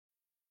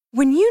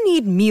When you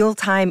need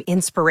mealtime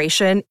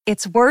inspiration,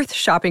 it's worth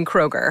shopping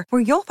Kroger,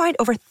 where you'll find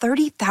over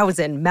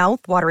 30,000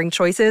 mouth-watering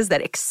choices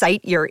that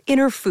excite your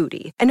inner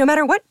foodie. And no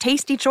matter what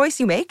tasty choice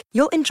you make,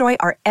 you'll enjoy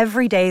our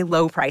everyday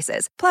low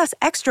prices, plus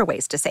extra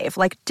ways to save,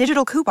 like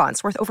digital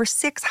coupons worth over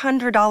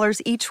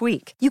 $600 each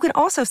week. You can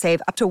also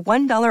save up to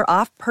 $1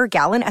 off per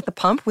gallon at the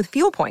pump with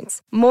fuel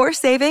points. More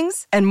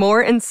savings and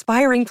more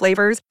inspiring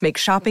flavors make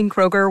shopping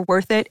Kroger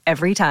worth it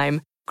every time.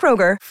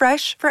 Kroger,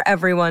 fresh for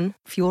everyone.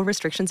 Fuel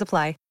restrictions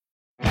apply.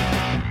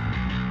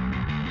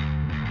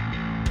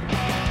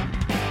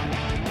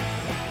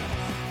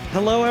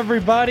 Hello,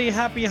 everybody.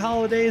 Happy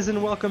holidays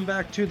and welcome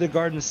back to the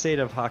Garden State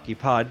of Hockey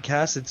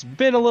podcast. It's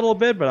been a little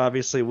bit, but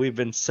obviously we've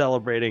been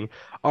celebrating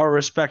our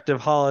respective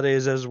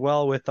holidays as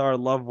well with our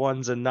loved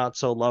ones and not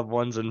so loved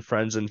ones and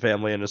friends and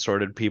family and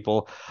assorted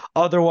people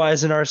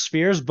otherwise in our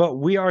spheres. But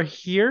we are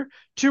here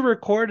to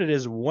record. It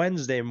is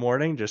Wednesday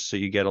morning, just so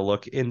you get a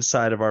look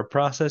inside of our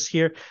process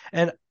here.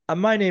 And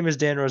my name is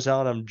Dan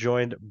Roselle, and I'm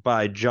joined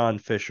by John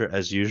Fisher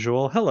as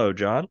usual. Hello,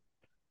 John.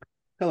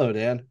 Hello,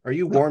 Dan. Are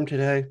you warm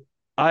today?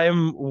 I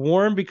am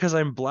warm because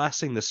I'm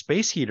blasting the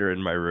space heater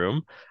in my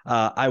room.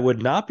 I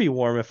would not be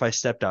warm if I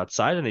stepped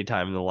outside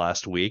anytime in the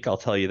last week. I'll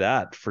tell you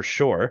that for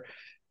sure.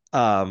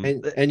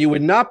 And you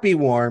would not be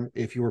warm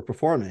if you were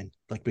performing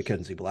like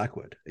Mackenzie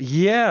Blackwood.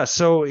 Yeah.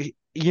 So,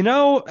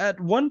 at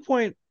one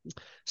point,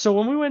 so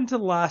when we went to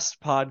the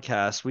last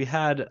podcast, we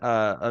had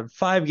a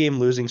 5-game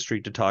losing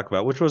streak to talk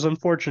about, which was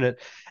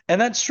unfortunate. And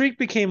that streak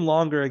became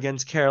longer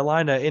against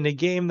Carolina in a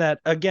game that,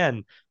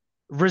 again,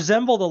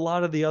 resembled a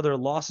lot of the other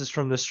losses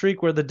from the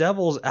streak, where the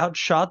Devils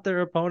outshot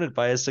their opponent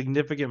by a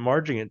significant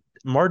margin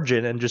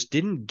and just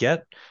didn't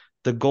get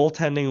the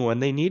goaltending when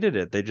they needed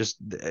it. They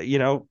just,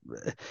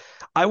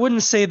 I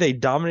wouldn't say they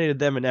dominated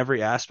them in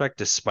every aspect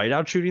despite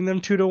outshooting them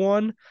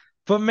 2-1,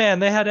 but man,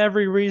 they had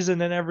every reason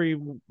and every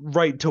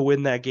right to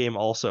win that game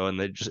also, and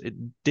it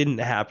didn't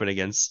happen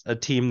against a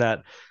team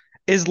that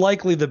is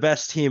likely the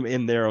best team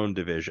in their own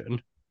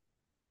division.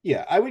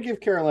 Yeah, I would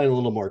give Carolina a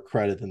little more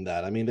credit than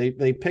that. I mean,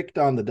 they picked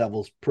on the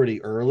Devils pretty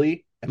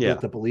early and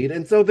built up a lead.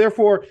 And so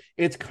therefore,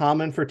 it's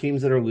common for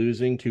teams that are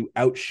losing to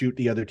outshoot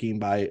the other team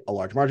by a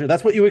large margin.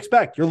 That's what you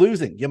expect. You're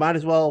losing. You might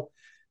as well,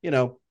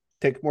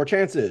 take more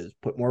chances,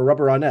 put more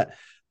rubber on net.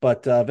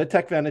 But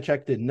Vitek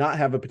Vanacek did not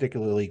have a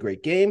particularly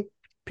great game.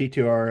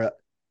 Pyotr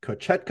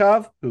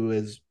Kochetkov, who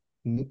is,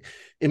 in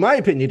my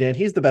opinion, Dan,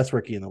 he's the best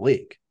rookie in the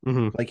league.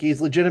 Mm-hmm. Like, he's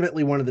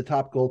legitimately one of the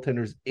top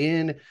goaltenders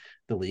in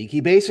the league. He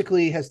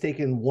basically has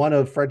taken one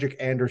of Frederick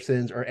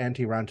Anderson's or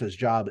Antti Ranta's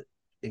job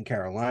in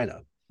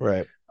Carolina.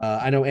 Right.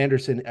 I know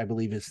Anderson, I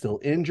believe, is still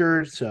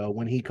injured. So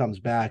when he comes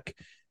back,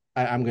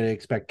 I'm going to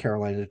expect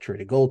Carolina to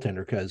trade a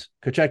goaltender, because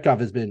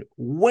Kochetkov has been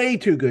way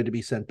too good to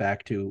be sent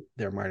back to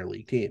their minor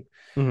league team.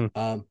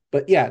 Mm-hmm.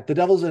 But yeah, the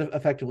Devils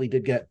effectively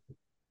did get,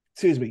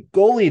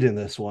 goalied in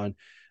this one.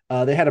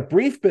 They had a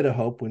brief bit of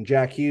hope when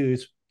Jack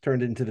Hughes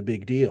turned into the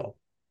big deal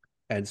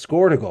and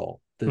scored a goal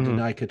to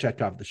deny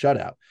Kochetkov the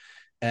shutout.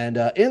 And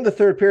in the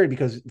third period,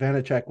 because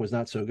Vanacek was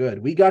not so good,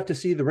 we got to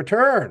see the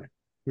return.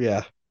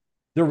 Yeah.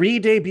 The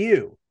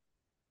re-debut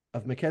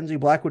of Mackenzie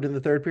Blackwood in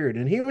the third period.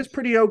 And he was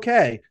pretty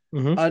okay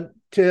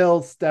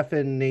until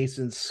Stefan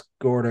Noesen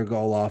scored a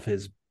goal off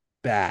his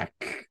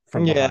back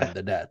from behind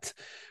the net.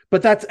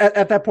 But that's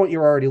at that point,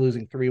 you're already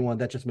losing 3-1.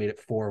 That just made it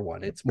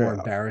 4-1. It's more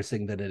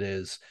embarrassing than it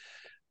is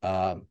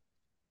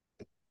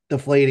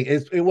deflating.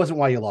 It wasn't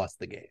why you lost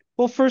the game.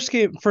 Well,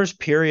 first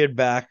period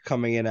back,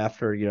 coming in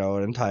after,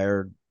 an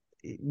entire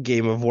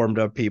game of warmed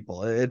up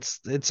people.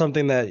 It's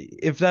something that,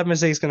 if that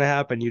mistake is going to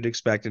happen, you'd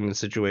expect in a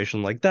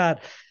situation like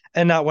that,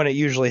 and not when it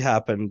usually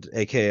happened,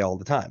 aka all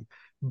the time.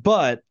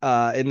 But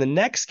in the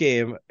next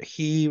game,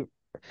 he,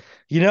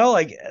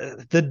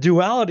 the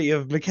duality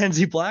of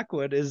Mackenzie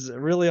Blackwood is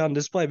really on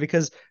display,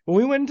 because when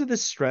we went into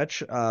this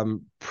stretch,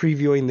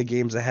 previewing the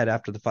games ahead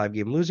after the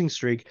 5-game losing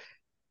streak,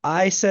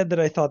 I said that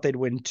I thought they'd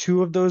win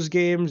 2 of those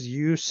games.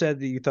 You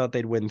said that you thought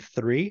they'd win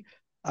 3.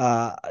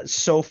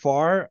 So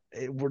far,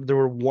 there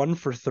were 1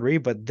 for 3,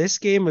 but this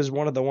game is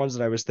one of the ones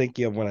that I was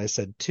thinking of when I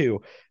said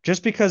 2,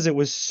 just because it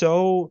was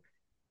so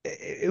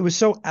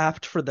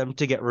apt for them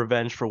to get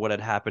revenge for what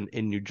had happened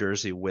in New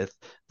Jersey with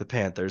the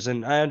Panthers.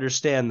 And I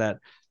understand that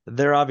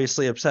they're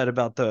obviously upset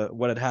about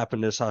what had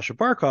happened to Sasha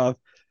Barkov,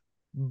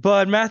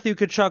 but Matthew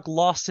Tkachuk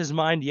lost his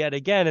mind yet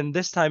again, and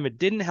this time it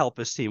didn't help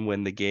his team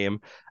win the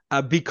game.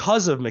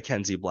 Because of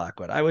Mackenzie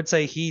Blackwood. I would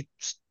say he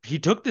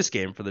took this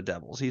game for the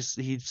Devils.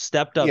 He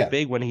stepped up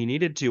big when he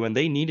needed to, and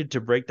they needed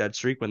to break that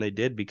streak when they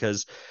did,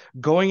 because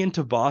going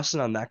into Boston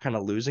on that kind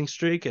of losing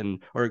streak,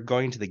 or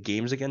going to the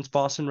games against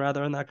Boston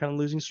rather on that kind of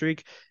losing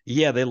streak,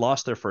 they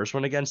lost their first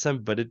one against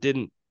them, but it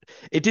didn't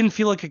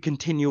feel like a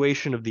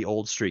continuation of the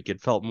old streak. It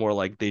felt more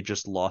like they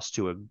just lost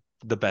to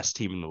the best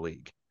team in the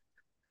league.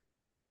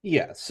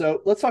 Yeah,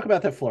 so let's talk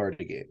about that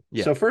Florida game.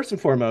 Yeah. So first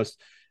and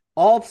foremost,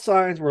 all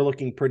signs were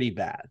looking pretty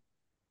bad.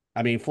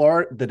 I mean,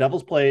 the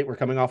Devils were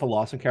coming off a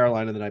loss in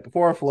Carolina the night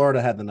before.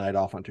 Florida had the night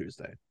off on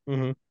Tuesday.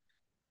 Mm-hmm.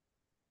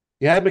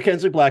 You had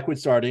Mackenzie Blackwood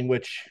starting,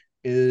 which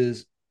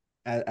is,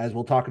 as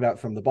we'll talk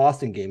about from the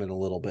Boston game in a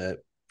little bit,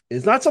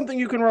 is not something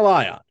you can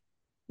rely on.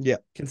 Yeah.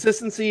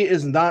 Consistency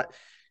is not,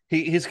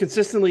 he's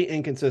consistently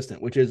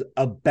inconsistent, which is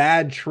a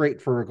bad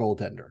trait for a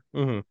goaltender.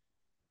 Mm-hmm.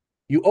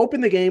 You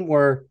open the game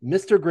where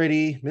Mr.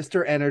 Gritty,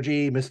 Mr.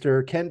 Energy,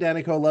 Mr. Ken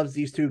Danico loves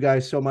these two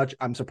guys so much.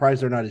 I'm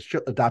surprised they're not his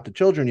adopted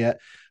children yet.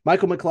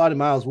 Michael McLeod and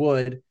Miles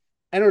Wood,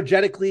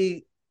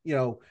 energetically,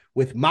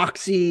 with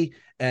moxie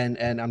and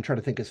I'm trying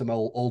to think of some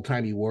old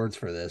timey words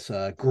for this.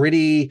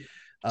 Gritty,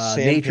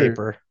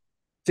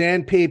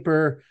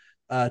 Sandpaper,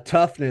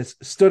 toughness,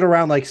 stood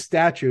around like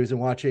statues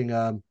and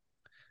watching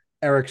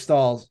Eric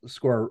Stahl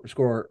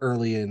score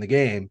early in the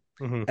game.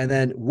 Mm-hmm. And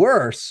then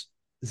worse,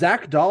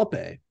 Zach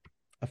Dalpe,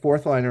 a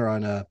fourth liner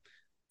on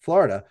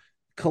Florida,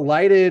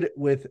 collided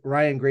with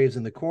Ryan Graves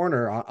in the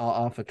corner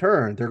off a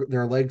turn.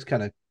 Their legs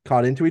kind of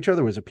caught into each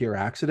other. It was a pure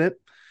accident.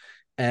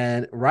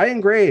 And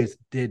Ryan Graves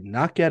did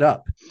not get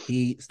up.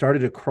 He started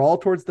to crawl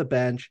towards the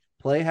bench.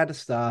 Play had to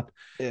stop.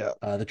 Yeah.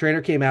 The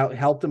trainer came out,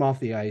 helped him off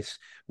the ice.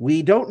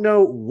 We don't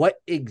know what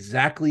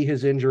exactly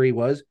his injury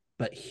was,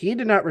 but he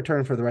did not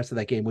return for the rest of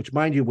that game, which,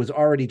 mind you, was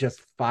already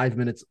just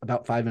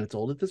about 5 minutes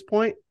old at this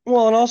point.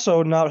 Well, and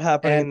also not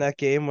happening in that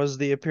game was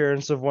the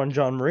appearance of one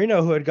John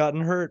Marino who had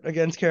gotten hurt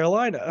against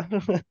Carolina.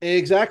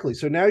 Exactly.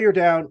 So now you're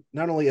down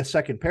not only a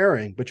second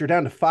pairing, but you're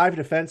down to 5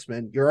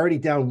 defensemen. You're already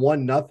down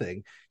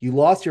 1-0. You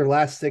lost your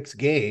last 6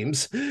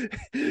 games.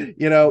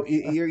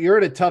 You're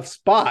in a tough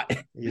spot.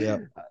 Yeah.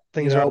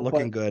 Things aren't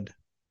looking good.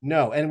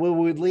 No, and we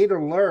would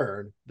later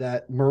learn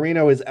that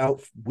Marino is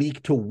out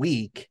week to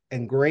week,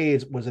 and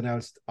Graves was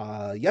announced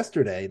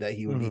yesterday that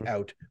he would be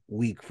out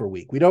week for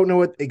week. We don't know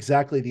what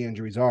exactly the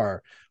injuries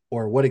are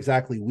or what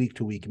exactly week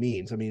to week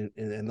means. I mean,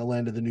 in the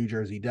land of the New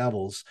Jersey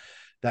Devils,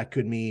 that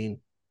could mean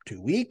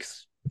 2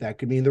 weeks. That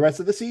could mean the rest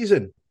of the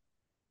season.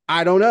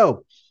 I don't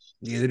know.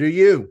 Neither do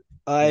you.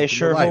 I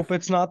sure hope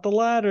it's not the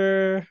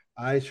latter.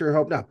 I sure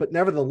hope not. But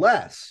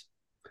nevertheless,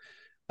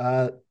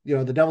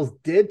 the Devils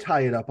did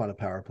tie it up on a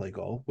power play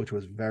goal, which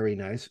was very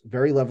nice,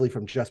 very lovely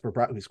from Jesper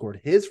Bratt, who scored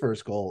his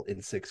first goal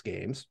in 6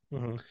 games.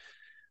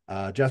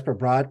 Mm-hmm. Jesper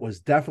Bratt was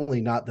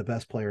definitely not the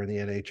best player in the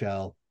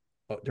NHL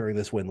during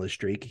this winless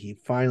streak. He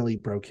finally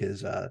broke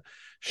his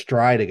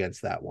stride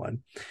against that one.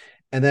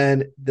 And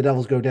then the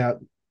Devils go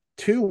down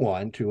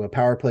 2-1 to a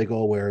power play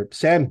goal where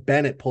Sam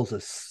Bennett pulls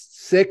a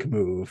sick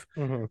move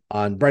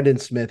on Brendan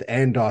Smith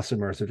and Dawson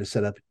Mercer to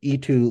set up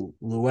Eetu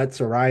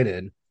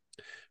Luetzainen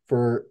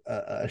for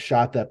a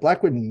shot that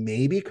Blackwood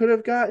maybe could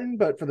have gotten,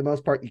 but for the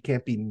most part, you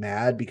can't be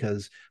mad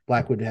because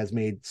Blackwood has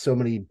made so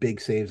many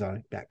big saves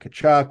on Matt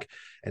Tkachuk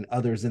and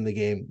others in the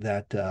game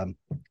that,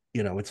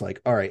 it's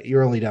like, all right,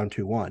 you're only down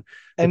 2-1.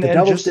 And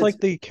just like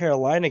the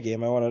Carolina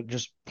game, I want to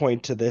just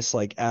point to this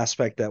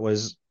aspect that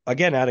was,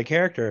 again, out of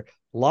character.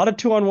 A lot of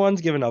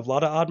 2-on-1s given up, a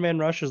lot of odd man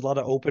rushes, a lot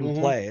of open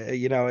play.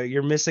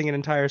 You're missing an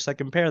entire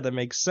second pair that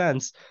makes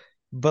sense,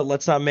 but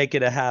let's not make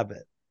it a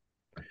habit.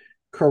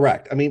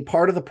 Correct. I mean,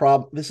 part of the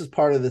problem, this is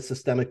part of the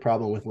systemic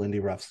problem with Lindy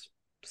Ruff's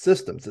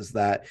systems is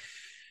that,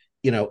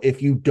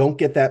 if you don't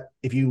get that,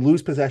 if you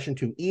lose possession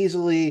too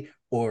easily,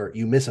 or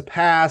you miss a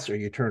pass, or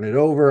you turn it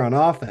over on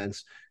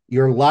offense,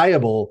 you're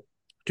liable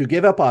to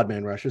give up odd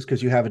man rushes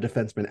because you have a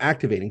defenseman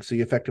activating. So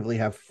you effectively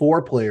have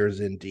 4 players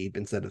in deep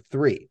instead of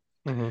 3,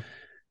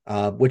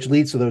 which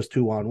leads to those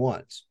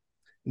 2-on-1s.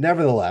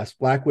 Nevertheless,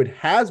 Blackwood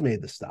has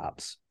made the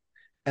stops,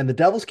 and the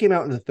Devils came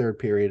out in the third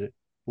period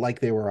like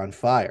they were on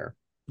fire.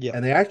 Yeah.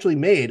 And they actually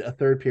made a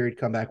third period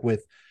comeback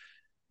with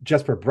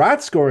Jesper Bratt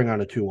scoring on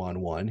a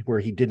 2-on-1 where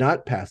he did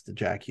not pass to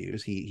Jack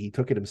Hughes. He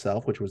took it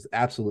himself, which was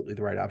absolutely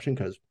the right option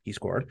because he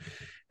scored.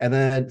 And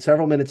then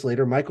several minutes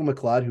later, Michael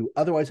McLeod, who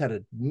otherwise had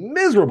a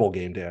miserable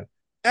game, Dan,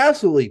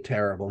 absolutely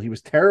terrible. He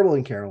was terrible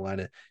in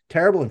Carolina,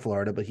 terrible in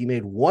Florida, but he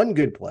made one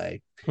good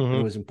play. And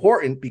it was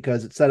important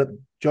because it set up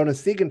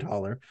Jonas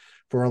Siegenthaler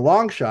for a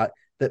long shot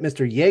that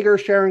Mr. Yegor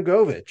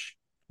Sharangovich,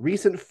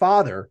 recent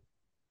father,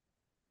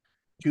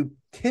 to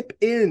tip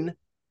in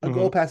a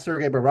goal past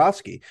Sergei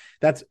Bobrovsky.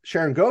 That's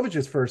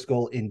Sharangovich's first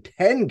goal in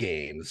 10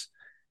 games,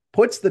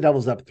 puts the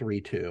Devils up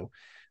 3-2.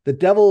 The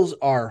Devils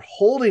are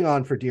holding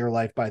on for dear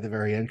life by the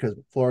very end because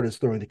Florida's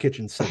throwing the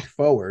kitchen sink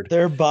forward.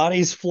 Their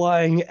bodies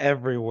flying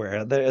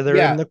everywhere. They're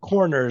in the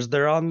corners.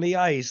 They're on the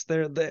ice.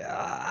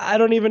 I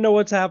don't even know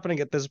what's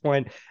happening at this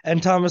point.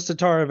 And Thomas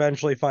Tatar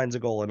eventually finds a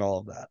goal in all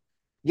of that.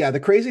 Yeah,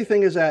 the crazy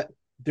thing is that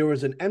there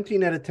was an empty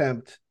net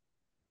attempt,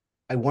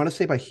 I want to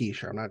say by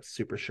Hischier. I'm not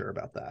super sure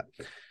about that.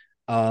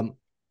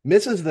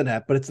 Misses the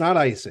net, but it's not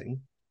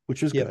icing,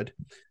 which is good.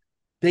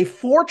 They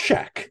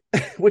forecheck,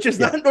 which is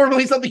not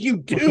normally something you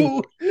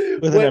do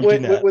with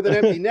an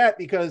empty net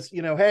because,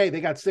 hey, they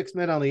got 6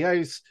 men on the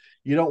ice.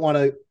 You don't want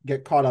to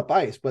get caught up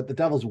ice, but the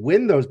Devils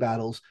win those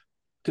battles.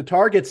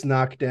 Tatar gets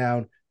knocked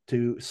down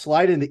to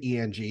slide into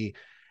ENG.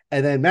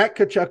 And then Matt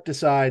Tkachuk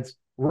decides,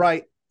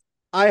 right,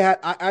 I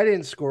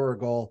didn't score a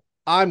goal.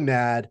 I'm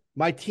mad.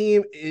 My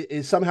team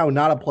is somehow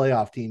not a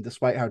playoff team,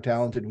 despite how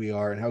talented we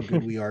are and how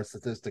good we are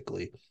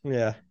statistically.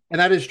 Yeah. And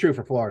that is true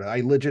for Florida.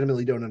 I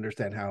legitimately don't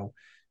understand how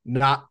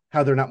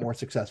they're not more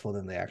successful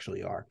than they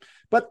actually are.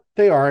 But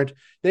they aren't.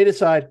 They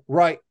decide,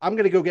 right, I'm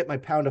going to go get my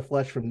pound of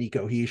flesh from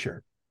Nico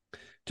Hischier.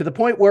 to the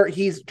point where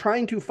he's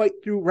trying to fight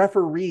through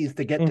referees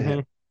to get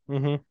to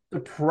him.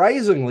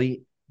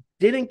 Surprisingly,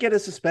 didn't get a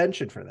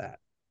suspension for that.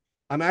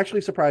 I'm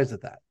actually surprised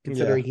at that,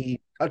 considering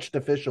he touched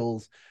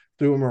officials,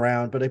 threw him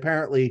around. But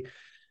apparently,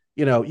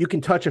 you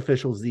can touch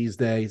officials these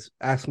days.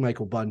 Ask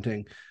Michael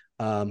Bunting,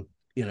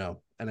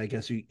 and I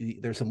guess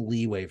there's some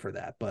leeway for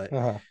that. But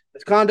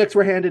his conducts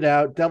were handed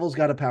out. Devils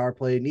got a power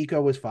play.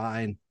 Nico was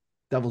fine.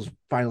 Devils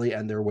finally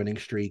end their winning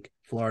streak.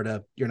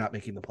 Florida, you're not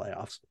making the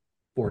playoffs.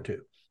 4-2.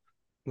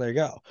 There you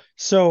go.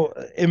 So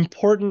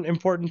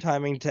important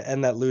timing to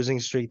end that losing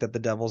streak that the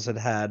Devils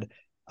had.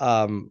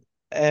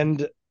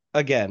 And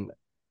again,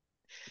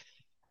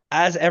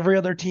 as every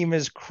other team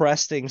is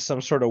cresting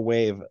some sort of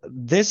wave,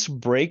 this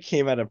break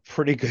came at a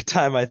pretty good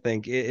time, I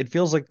think. It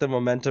feels like the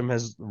momentum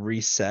has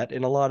reset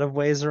in a lot of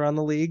ways around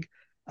the league,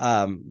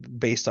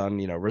 based on,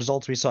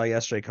 results we saw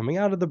yesterday coming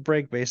out of the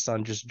break, based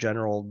on just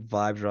general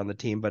vibes around the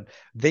team. But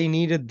they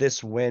needed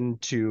this win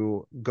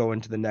to go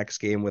into the next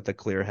game with a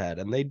clear head.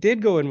 And they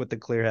did go in with a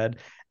clear head,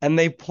 and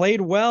they played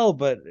well.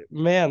 But,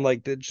 man,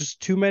 just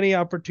too many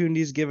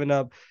opportunities given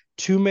up,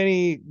 too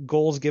many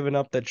goals given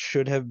up that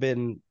should have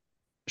been,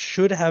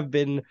 let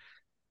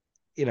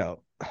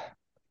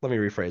me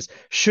rephrase,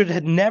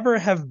 never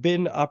have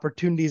been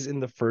opportunities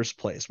in the first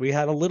place. We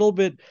had a little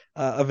bit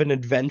of an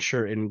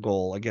adventure in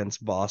goal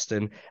against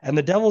Boston, and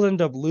the Devils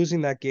ended up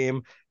losing that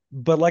game.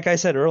 But like I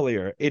said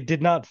earlier, it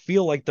did not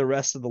feel like the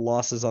rest of the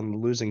losses on the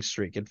losing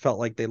streak. It felt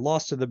like they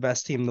lost to the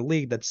best team in the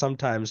league that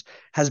sometimes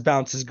has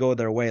bounces go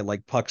their way,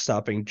 like puck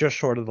stopping just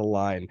short of the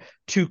line,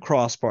 2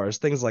 crossbars,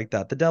 things like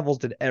that. The Devils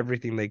did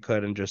everything they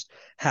could and just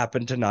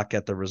happened to not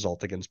get the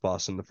result against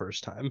Boston the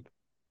first time.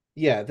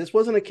 Yeah, this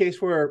wasn't a case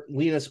where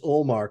Linus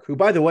Ullmark, who,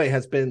 by the way,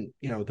 has been,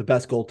 the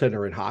best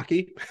goaltender in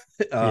hockey.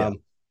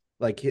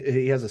 Like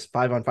he has a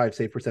 5-on-5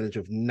 save percentage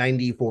of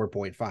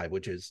 94.5,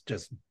 which is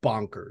just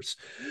bonkers.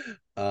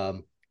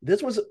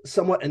 This was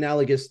somewhat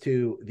analogous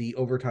to the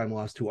overtime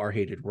loss to our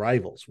hated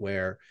rivals,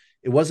 where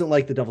it wasn't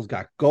like the Devils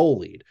got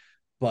goalied,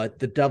 but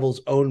the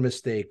Devils' own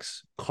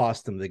mistakes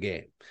cost them the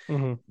game.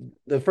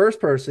 The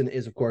first person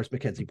is, of course,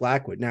 Mackenzie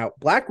Blackwood. Now,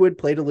 Blackwood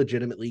played a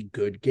legitimately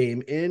good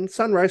game in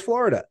Sunrise,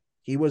 Florida.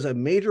 He was a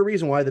major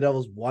reason why the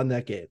Devils won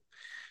that game.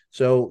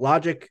 So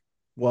logic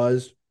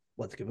was,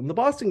 let's give him the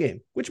Boston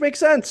game, which makes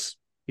sense.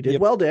 He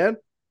did well, Dan.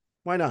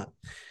 Why not?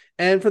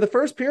 And for the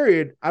first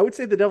period, I would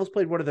say the Devils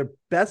played one of their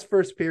best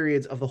first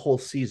periods of the whole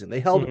season. They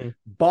held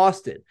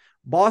Boston,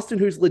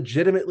 who's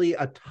legitimately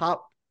a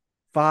top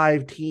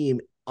 5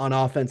 team on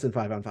offense and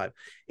 5-on-5,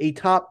 a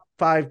top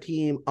 5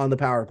 team on the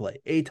power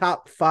play, a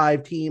top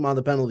 5 team on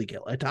the penalty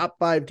kill, a top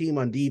 5 team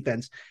on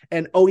defense.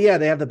 And they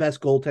have the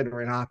best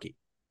goaltender in hockey.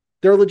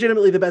 They're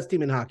legitimately the best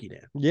team in hockey,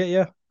 Dan.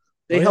 Yeah.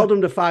 They held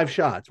them to 5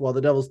 shots, while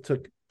the Devils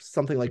took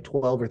something like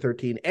 12 or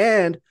 13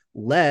 and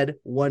led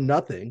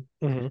 1-0,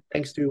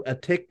 thanks to a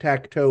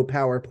tic-tac-toe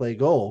power play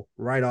goal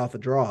right off a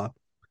draw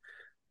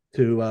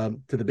to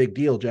the big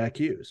deal, Jack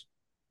Hughes.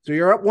 So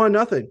you're up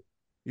 1-0.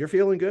 You're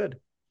feeling good.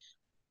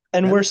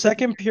 And where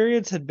second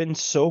periods had been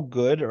so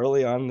good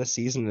early on in the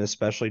season,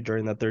 especially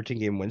during that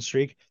 13-game win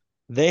streak,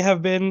 they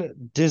have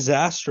been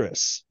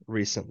disastrous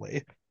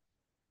recently.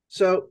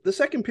 So the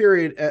second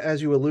period,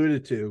 as you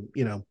alluded to,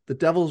 the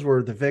Devils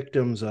were the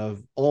victims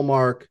of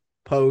Ullmark,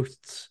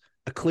 posts,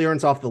 a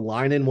clearance off the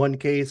line in one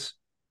case.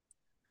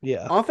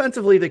 Yeah.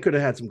 Offensively, they could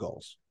have had some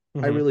goals.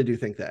 I really do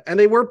think that. And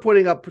they were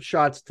putting up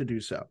shots to do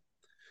so.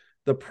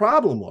 The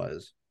problem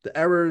was the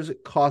errors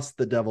cost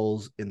the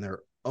Devils in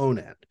their own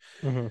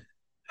end.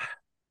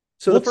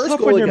 So the first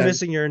goal, when you're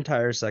missing your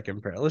entire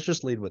second pair. Let's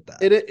just lead with that.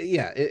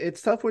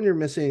 It's tough when you're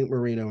missing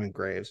Marino and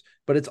Graves,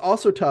 but it's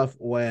also tough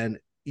when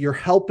you're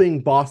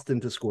helping Boston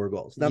to score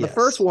goals. Now, the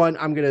first one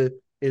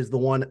is the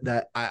one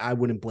that I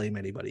wouldn't blame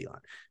anybody on.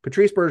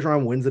 Patrice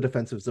Bergeron wins the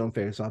defensive zone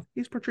faceoff.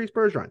 He's Patrice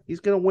Bergeron. He's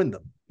going to win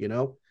them.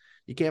 You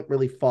can't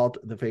really fault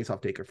the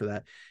faceoff taker for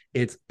that.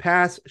 It's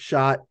pass,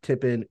 shot,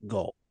 tip in,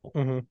 goal.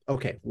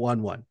 Okay,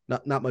 1-1.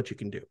 Not much you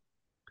can do.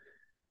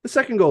 The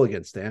second goal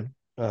against Stan.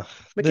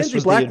 Mackenzie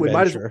Blackwood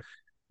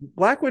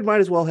might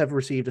as well have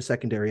received a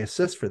secondary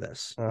assist for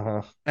this,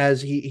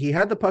 as he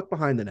had the puck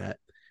behind the net,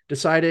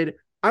 decided,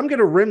 I'm going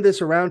to rim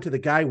this around to the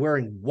guy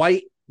wearing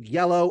white,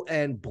 yellow,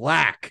 and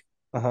black.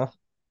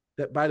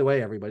 That, by the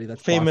way, everybody,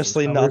 that's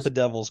famously not the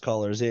Devils'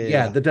 colors.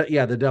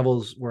 The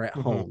Devils were at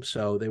home,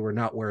 so they were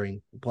not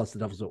wearing. Plus, the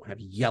Devils don't have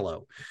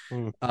yellow.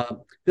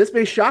 This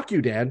may shock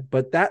you, Dan,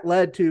 but that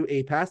led to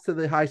a pass to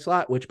the high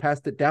slot, which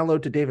passed it down low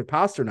to David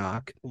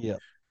Pastrnak,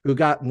 who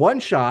got one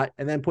shot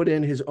and then put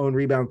in his own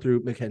rebound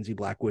through Mackenzie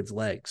Blackwood's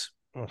legs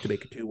to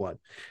make it 2-1.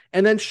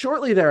 And then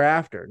shortly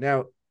thereafter,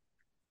 now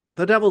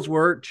the Devils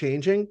were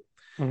changing.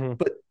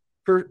 But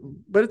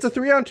it's a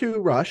 3-on-2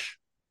 rush.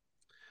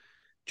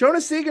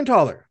 Jonas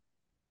Siegenthaler,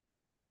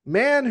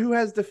 man who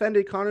has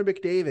defended Connor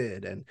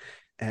McDavid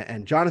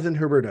and Jonathan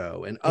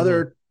Huberdeau and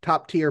other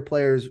top tier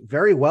players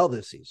very well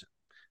this season,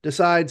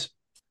 decides,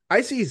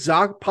 I see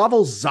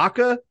Pavel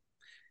Zacha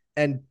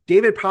and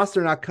David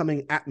Pastrnak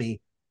coming at me.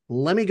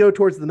 Let me go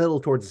towards the middle,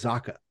 towards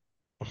Zacha.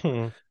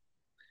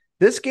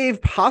 This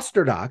gave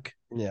Pastrnak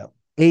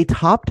a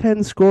top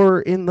 10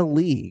 scorer in the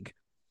league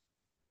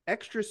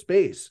extra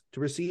space to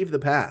receive the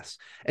pass.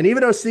 And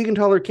even though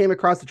Siegenthaler came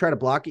across to try to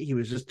block it, he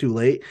was just too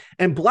late.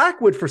 And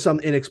Blackwood, for some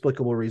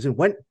inexplicable reason,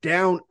 went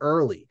down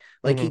early.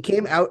 Like he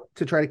came out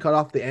to try to cut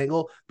off the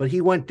angle, but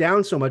he went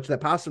down so much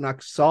that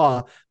Pasternak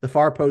saw the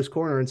far post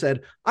corner and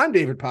said, I'm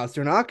David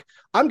Pasternak.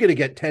 I'm going to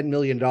get $10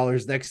 million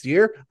next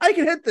year. I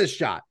can hit this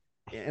shot.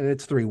 And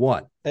it's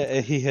 3-1.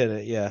 He hit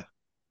it. Yeah.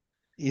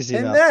 Easy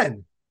and enough.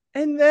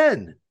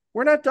 then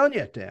we're not done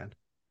yet, Dan.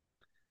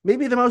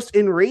 Maybe the most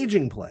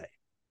enraging play.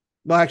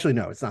 Well, actually,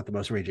 no, it's not the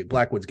most enraging.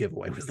 Blackwood's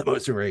giveaway was the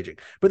most enraging.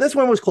 But this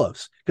one was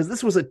close because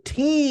this was a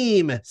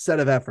team set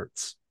of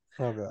efforts.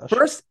 Oh, gosh.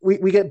 First,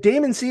 we get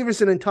Damon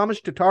Severson and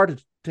Thomas Tatar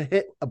to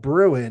hit a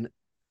Bruin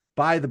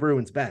by the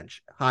Bruins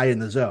bench high in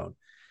the zone.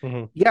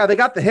 Mm-hmm. Yeah, they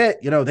got the hit.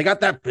 They got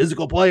that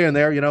physical play in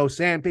there,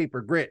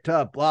 sandpaper, grit,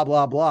 tub, blah,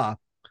 blah, blah.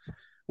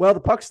 Well, the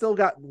puck still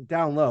got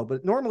down low,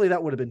 but normally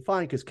that would have been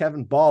fine because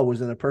Kevin Ball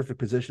was in a perfect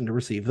position to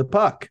receive the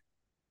puck.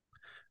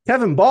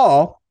 Kevin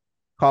Ball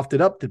coughed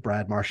it up to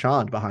Brad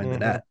Marchand behind the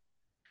net.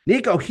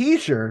 Nico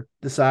Hischier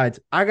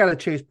decides, I got to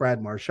chase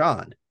Brad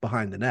Marchand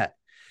behind the net.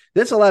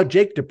 This allowed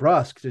Jake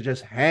DeBrusk to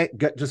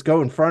just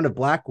go in front of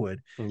Blackwood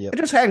and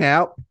just hang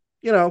out,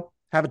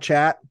 have a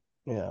chat,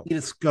 eat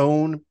a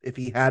scone if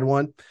he had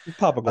one.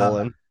 Pop a goal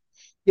in.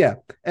 Yeah.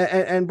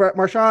 And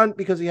Marchand,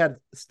 because he had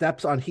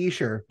steps on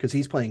Hischier, because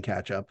he's playing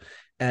catch up,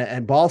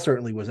 and Ball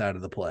certainly was out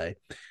of the play.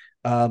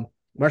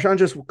 Marchand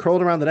just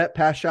curled around the net,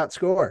 pass, shot,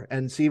 score.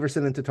 And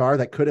Severson and Tatar,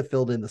 that could have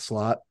filled in the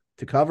slot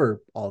to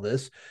cover all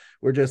this,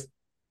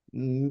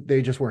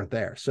 they just weren't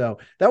there. So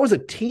that was a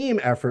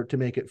team effort to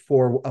make it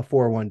a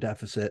 4-1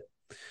 deficit.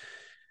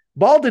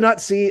 Ball did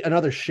not see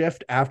another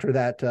shift after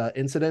that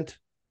incident.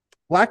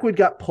 Blackwood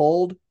got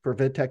pulled for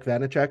Vitek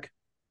Vanacek.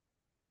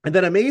 And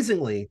then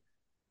amazingly,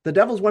 the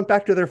Devils went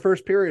back to their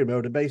first period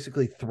mode and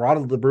basically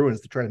throttled the Bruins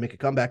to try to make a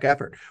comeback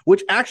effort,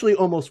 which actually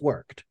almost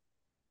worked.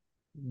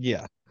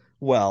 Yeah.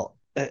 Well,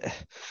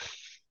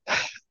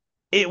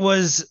 it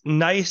was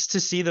nice to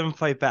see them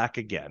fight back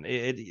again.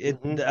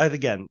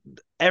 Again,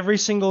 every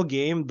single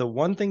game, the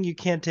one thing you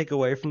can't take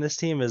away from this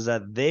team is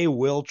that they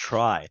will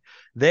try.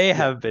 They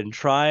have been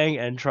trying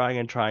and trying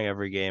and trying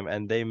every game,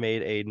 and they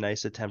made a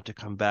nice attempt to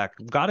come back.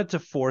 Got it to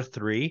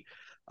 4-3.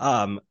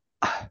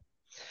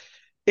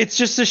 It's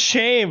just a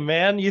shame,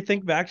 man. You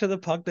think back to the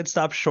puck that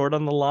stopped short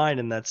on the line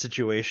in that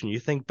situation. You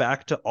think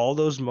back to all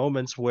those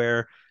moments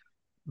where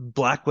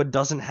Blackwood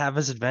doesn't have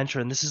his adventure,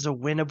 and this is a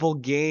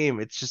winnable game.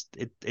 It's just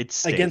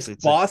it's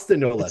against Boston,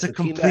 no less. It's a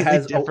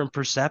completely different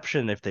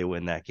perception if they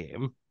win that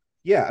game.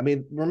 Yeah, I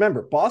mean,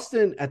 remember,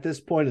 Boston at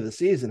this point of the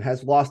season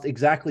has lost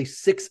exactly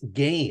 6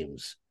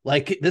 games.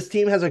 Like, this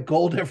team has a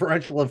goal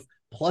differential of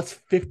plus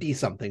 50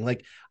 something.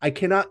 Like, I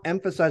cannot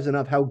emphasize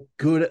enough how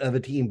good of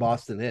a team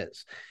Boston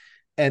is.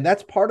 And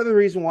that's part of the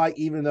reason why,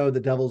 even though the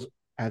Devils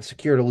have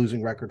secured a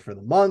losing record for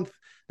the month,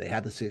 they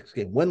had the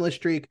 6-game winless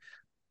streak,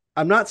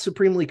 I'm not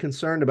supremely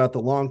concerned about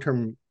the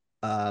long-term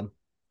of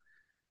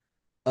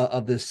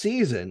this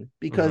season,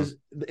 because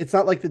it's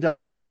not like the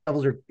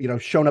Devils are,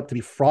 shown up to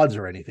be frauds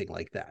or anything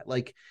like that.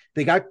 Like,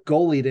 they got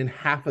goalied in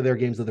half of their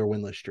games of their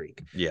winless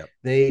streak. Yeah.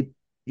 They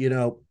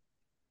haven't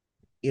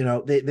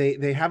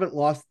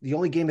lost. The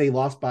only game they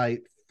lost by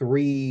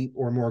 3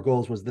 or more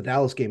goals was the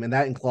Dallas game, and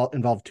that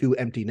involved 2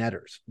 empty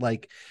netters.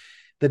 Like,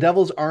 the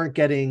Devils aren't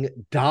getting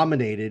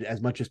dominated as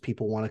much as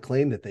people want to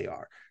claim that they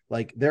are.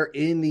 Like, they're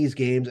in these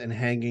games and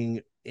hanging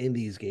in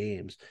these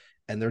games,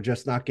 and they're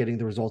just not getting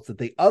the results that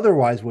they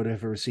otherwise would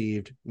have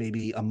received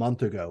maybe a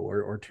month ago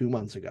or 2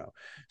 months ago.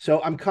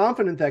 So I'm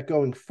confident that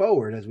going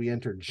forward, as we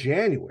enter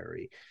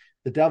January,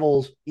 the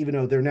Devils, even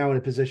though they're now in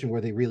a position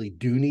where they really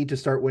do need to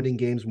start winning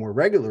games more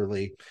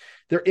regularly,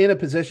 they're in a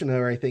position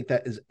where I think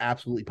that is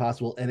absolutely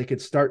possible, and it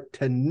could start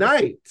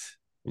tonight.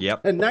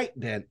 Yep. Tonight,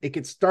 Dan. It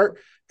could start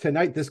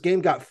tonight. This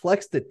game got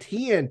flexed to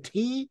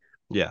TNT.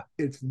 Yeah.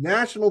 It's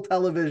national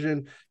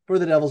television for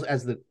the Devils,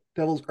 as the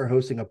Devils are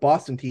hosting a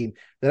Boston team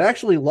that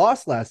actually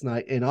lost last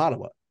night in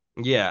Ottawa.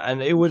 Yeah,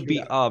 and it would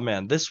be, oh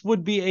man, this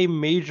would be a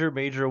major,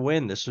 major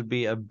win. This would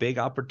be a big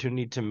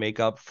opportunity to make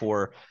up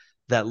for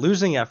that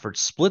losing effort,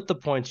 split the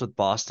points with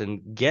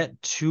Boston,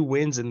 get 2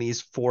 wins in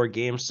these 4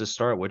 games to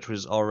start, which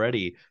was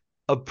already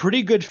a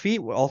pretty good feat,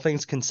 all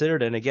things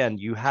considered. And again,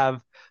 you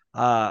have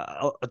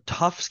a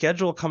tough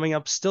schedule coming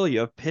up still.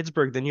 You have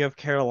Pittsburgh, then you have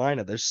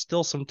Carolina. There's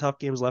still some tough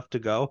games left to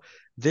go.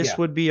 This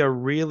would be a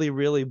really,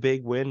 really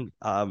big win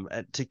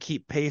to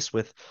keep pace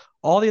with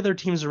all the other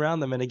teams around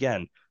them. And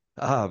again,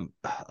 a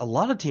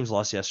lot of teams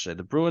lost yesterday.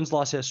 The Bruins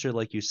lost yesterday,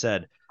 like you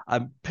said.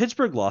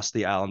 Pittsburgh lost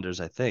the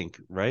Islanders, I think,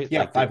 right?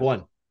 Yeah, like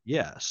 5-1.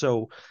 Yeah.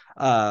 So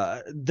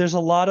there's a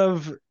lot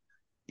of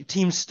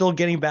teams still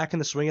getting back in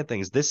the swing of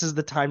things. This is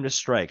the time to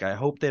strike. I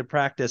hope they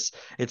practice.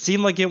 It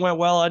seemed like it went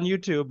well on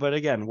YouTube, but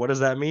again, what does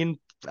that mean?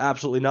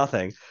 Absolutely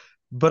nothing.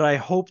 But I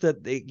hope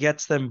that it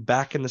gets them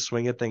back in the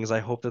swing of things. I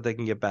hope that they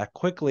can get back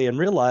quickly and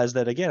realize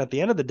that, again, at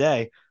the end of the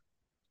day,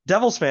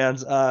 Devils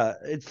fans,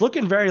 it's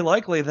looking very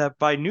likely that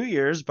by New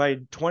Year's, by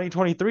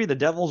 2023, the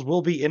Devils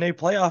will be in a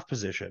playoff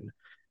position.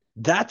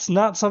 That's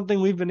not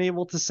something we've been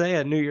able to say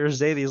at New Year's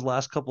Day these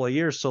last couple of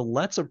years. So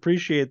let's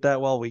appreciate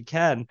that while we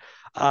can,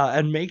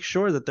 and make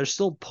sure that they're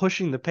still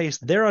pushing the pace.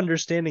 They're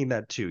understanding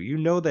that too. You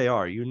know they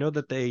are. You know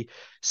that they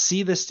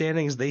see the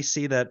standings. They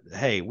see that,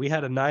 hey, we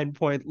had a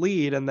 9-point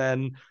lead, and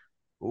then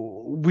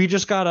we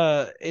just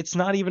gotta, it's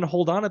not even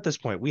hold on at this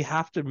point. We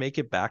have to make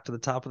it back to the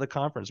top of the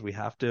conference. We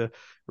have to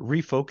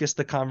refocus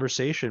the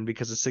conversation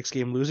because a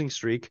 6-game losing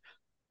streak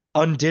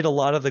undid a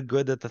lot of the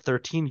good that the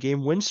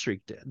 13-game win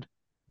streak did.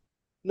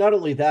 Not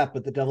only that,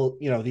 but the Devil,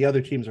 the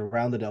other teams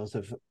around the Devils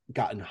have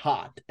gotten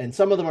hot, and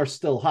some of them are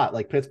still hot.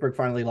 Like Pittsburgh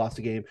finally lost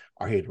a game.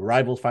 Our hated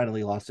rivals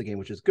finally lost a game,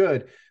 which is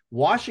good.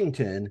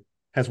 Washington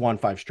has won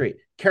 5 straight.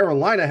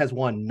 Carolina has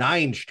won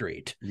 9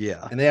 straight.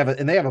 Yeah. And they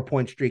have a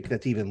point streak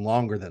that's even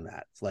longer than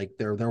that. It's like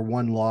their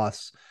one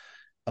loss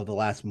of the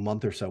last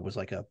month or so was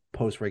like a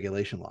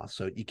post-regulation loss.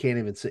 So you can't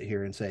even sit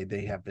here and say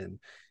they have been,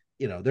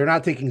 they're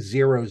not taking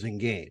zeros in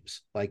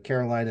games. Like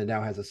Carolina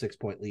now has a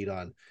 6-point lead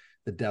on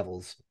the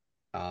Devils.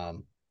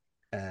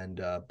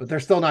 But they're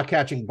still not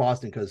catching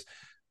Boston because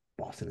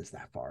Boston is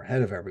that far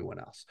ahead of everyone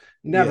else.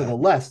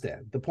 Nevertheless,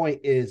 Dan, the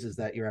point is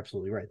that you're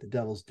absolutely right. The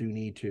Devils do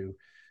need to,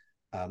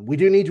 we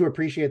do need to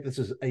appreciate this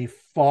is a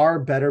far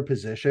better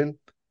position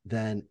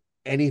than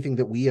anything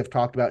that we have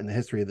talked about in the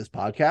history of this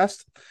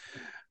podcast,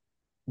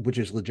 which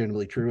is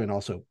legitimately true and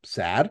also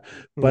sad.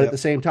 But at the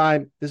same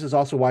time, this is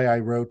also why I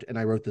wrote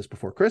this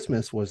before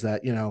Christmas, was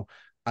that,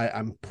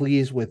 I'm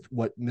pleased with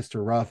what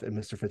Mr. Ruff and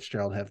Mr.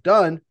 Fitzgerald have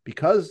done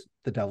because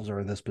the Devils are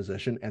in this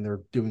position and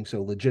they're doing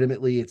so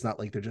legitimately. It's not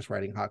like they're just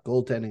writing hot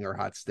goaltending or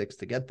hot sticks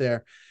to get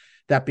there.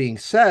 That being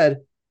said,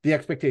 the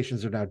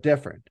expectations are now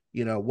different.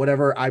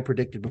 Whatever I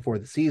predicted before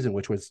the season,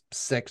 which was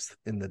 6th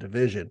in the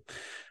division,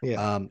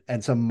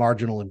 and some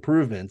marginal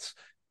improvements,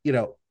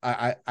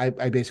 I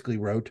basically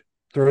wrote,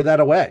 throw that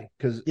away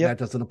because that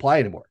doesn't apply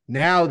anymore.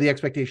 Now the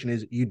expectation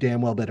is you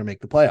damn well better make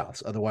the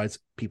playoffs. Otherwise,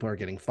 people are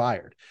getting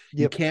fired.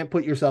 You can't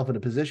put yourself in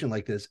a position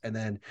like this and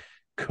then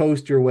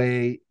coast your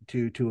way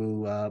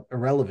to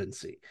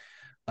irrelevancy.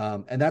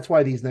 And that's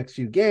why these next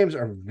few games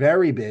are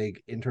very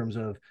big in terms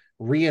of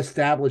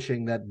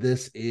reestablishing that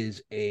this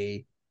is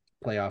a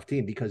playoff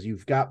team, because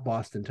you've got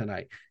Boston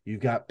tonight.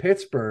 You've got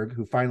Pittsburgh,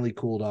 who finally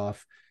cooled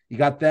off. You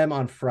got them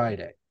on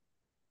Friday.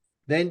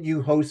 Then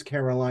you host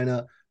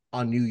Carolina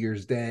on New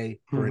Year's Day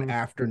for an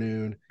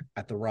afternoon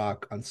at the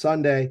Rock on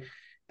Sunday.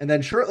 And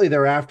then shortly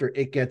thereafter,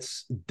 it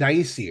gets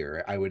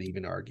dicier, I would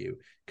even argue,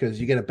 because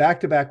you get a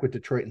back-to-back with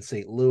Detroit and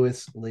St.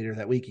 Louis later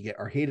that week. You get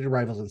our hated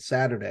rivals on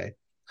Saturday.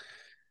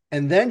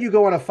 And then you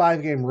go on a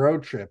 5-game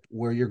road trip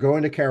where you're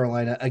going to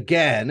Carolina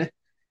again,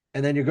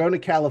 and then you're going to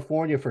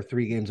California for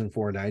 3 games and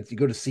 4 nights. You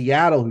go to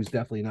Seattle, who's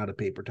definitely not a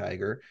paper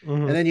tiger.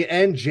 And then you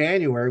end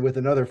January with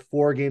another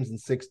 4 games in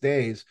 6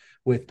 days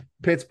with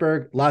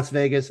Pittsburgh, Las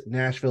Vegas,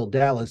 Nashville,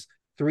 Dallas.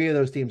 3 of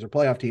those teams are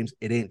playoff teams.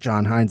 It ain't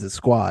John Hines'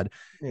 squad.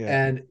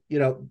 And,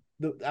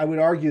 I would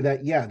argue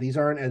that, these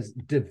aren't as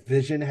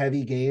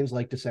division-heavy games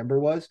like December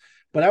was.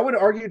 But I would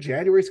argue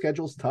January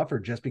schedule is tougher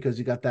just because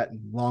you got that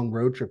long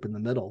road trip in the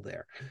middle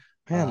there.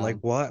 Man,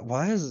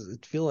 why does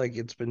it feel like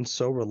it's been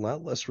so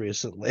relentless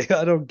recently?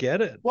 I don't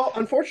get it. Well,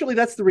 unfortunately,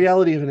 that's the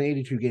reality of an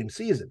 82-game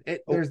season.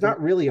 There's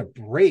not really a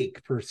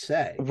break per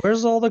se.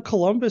 Where's all the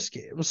Columbus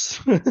games?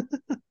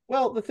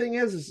 Well, the thing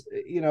is,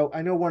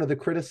 I know one of the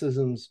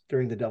criticisms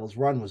during the Devils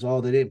run was,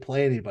 they didn't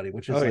play anybody,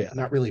 which is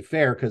not really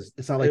fair because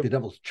it's not like the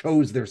Devils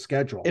chose their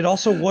schedule. It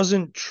also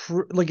wasn't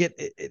true. Like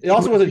it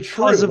also wasn't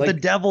true because of the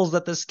Devils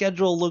that the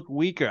schedule looked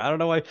weaker. I don't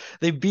know why.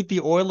 They beat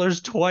the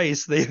Oilers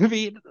twice. They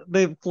beat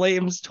the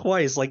Flames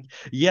twice. Like,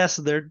 yes,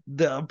 the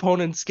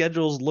opponent's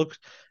schedules look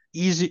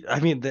easy. I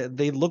mean,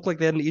 they look like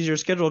they had an easier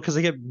schedule because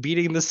they kept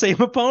beating the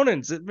same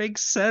opponents. It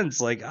makes sense.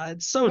 Like,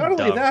 it's so not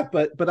dumb. only that,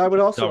 but I would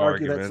also Dumb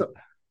argue argument.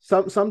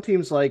 that some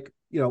teams like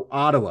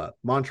Ottawa,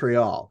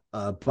 Montreal,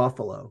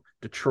 Buffalo,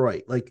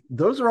 Detroit, like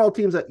those are all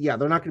teams that they're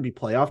not going to be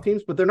playoff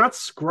teams, but they're not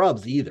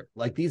scrubs either.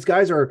 Like these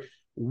guys are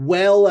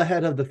well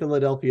ahead of the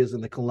Philadelphias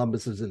and the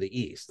Columbuses in the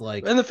East,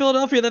 like, and the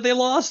Philadelphia that they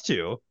lost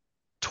to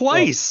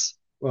twice.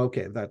 Well,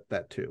 okay,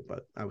 that too,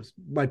 but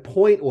my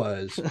point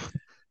was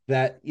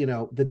that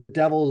the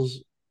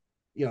Devils,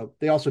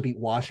 they also beat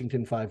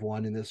Washington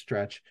 5-1 in this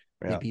stretch.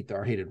 They beat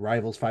our hated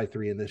rivals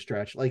 5-3 in this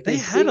stretch. Like they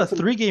had a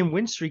 3-game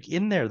win streak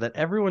in there that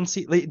everyone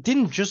see. They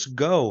didn't just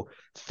go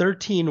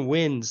 13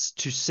 wins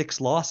to 6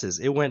 losses.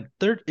 It went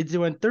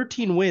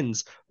 13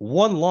 wins,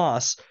 1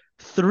 loss,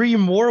 3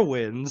 more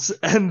wins,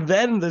 and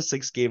then the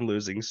 6-game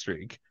losing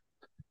streak.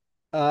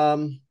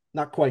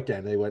 Not quite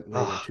then. They went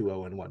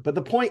 2-0-1. But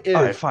the point is,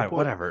 all right, fine,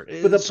 whatever.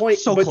 But the point,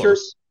 so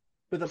close.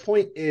 But the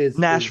point is,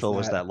 Nashville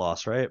was that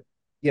loss, right?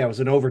 Yeah, it was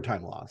an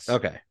overtime loss.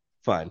 Okay,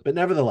 fine. But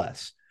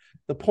nevertheless,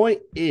 the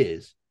point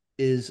is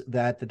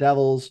that the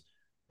Devils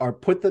are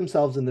put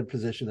themselves in the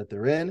position that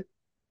they're in.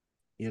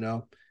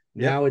 Now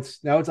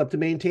it's up to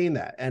maintain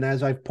that. And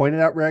as I've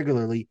pointed out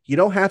regularly, you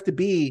don't have to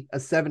be a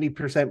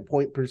 70%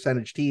 point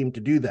percentage team to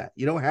do that.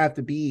 You don't have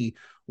to be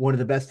one of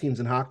the best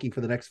teams in hockey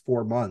for the next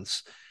 4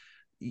 months.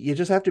 You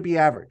just have to be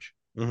average,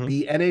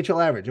 be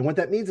NHL average. And what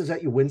that means is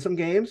that you win some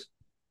games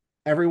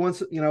every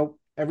once,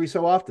 every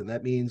so often.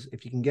 That means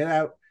if you can get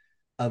out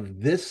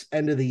of this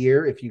end of the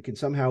year, if you can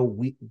somehow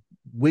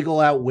wiggle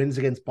out wins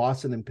against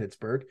Boston and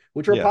Pittsburgh,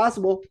 which are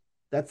possible.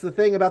 That's the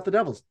thing about the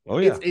Devils. Oh,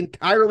 yeah. It's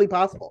entirely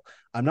possible.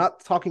 I'm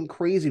not talking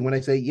crazy when I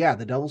say, yeah,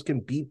 the Devils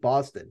can beat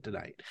Boston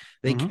tonight.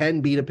 They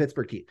can beat a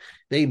Pittsburgh team.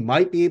 They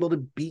might be able to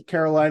beat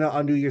Carolina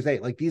on New Year's Day.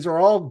 Like, these are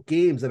all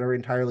games that are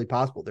entirely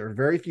possible. There are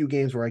very few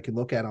games where I can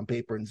look at on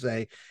paper and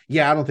say,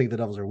 yeah, I don't think the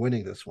Devils are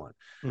winning this one.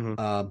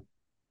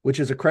 Which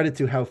is a credit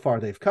to how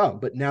far they've come.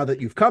 But now that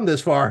you've come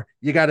this far,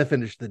 you got to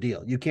finish the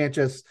deal. You can't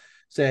just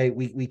say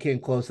we came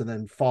close and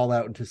then fall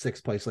out into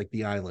sixth place like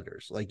the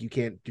Islanders. Like, you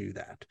can't do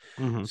that.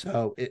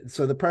 So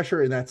the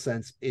pressure in that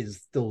sense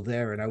is still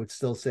there. And I would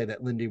still say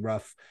that Lindy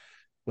Ruff,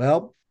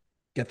 well,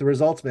 get the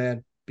results,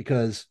 man,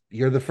 because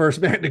you're the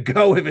first man to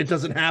go if it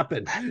doesn't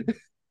happen.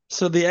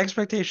 So the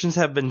expectations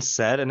have been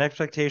set, and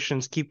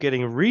expectations keep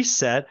getting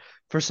reset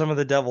for some of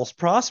the Devils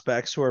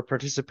prospects who are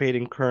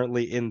participating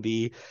currently in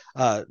the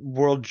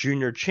World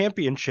Junior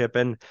Championship.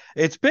 And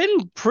it's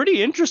been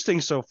pretty interesting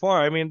so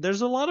far. I mean,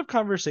 there's a lot of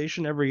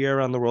conversation every year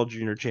around the World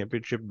Junior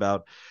Championship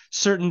about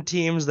certain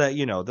teams that,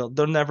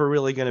 they're never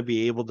really going to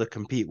be able to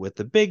compete with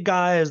the big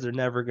guys. They're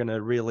never going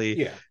to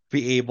really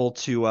be able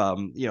to,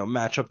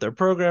 match up their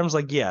programs.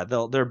 Like,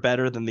 they're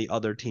better than the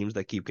other teams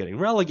that keep getting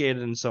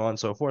relegated and so on and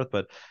so forth.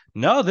 But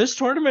no, this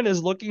tournament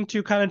is looking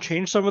to kind of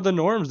change some of the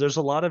norms. There's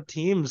a lot of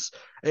teams.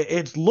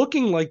 It's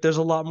looking like there's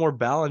a lot more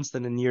balance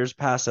than in years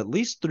past, at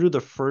least through the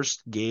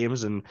first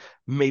games and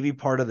maybe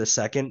part of the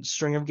second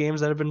string of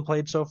games that have been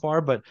played so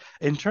far. But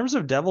in terms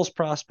of Devils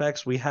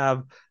prospects, we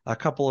have a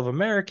couple of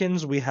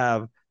Americans. We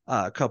have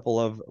a couple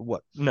of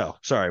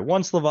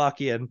one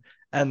Slovakian,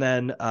 and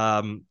then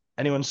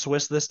anyone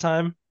Swiss this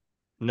time?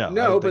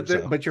 No,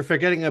 but you're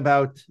forgetting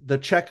about the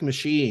Czech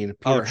machine,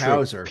 Peter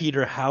Hauser.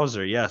 Peter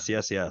Hauser, yes.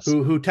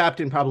 Who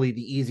tapped in probably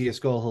the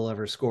easiest goal he'll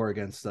ever score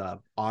against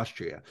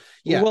Austria.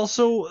 Yeah. Well,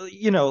 so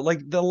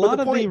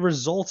the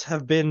results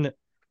have been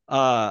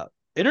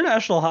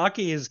international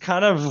hockey is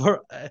kind of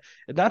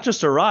not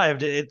just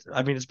arrived.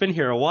 It's been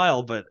here a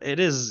while, but it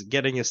is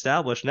getting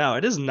established now.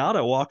 It is not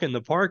a walk in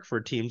the park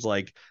for teams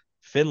like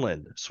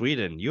Finland,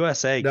 Sweden,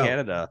 USA, no.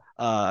 Canada.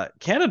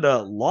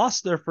 Canada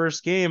lost their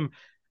first game,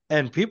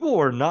 and people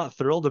were not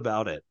thrilled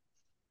about it.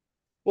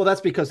 Well,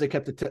 that's because they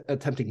kept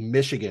attempting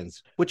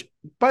Michigan's, which,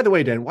 by the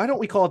way, Dan, why don't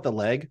we call it the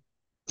Leg?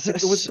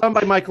 It was done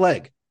by Mike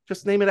Legg.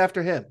 Just name it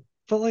after him.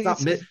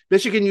 But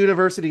Michigan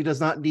University does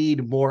not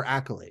need more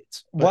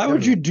accolades. Why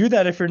would you do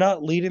that if you're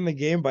not leading the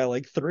game by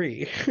like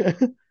 3?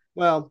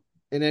 Well,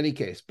 in any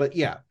case, but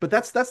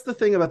that's the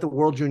thing about the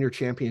World Junior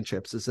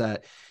Championships is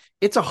that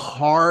it's a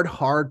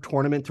hard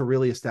tournament to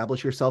really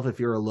establish yourself if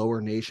you're a lower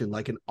nation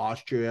like an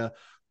Austria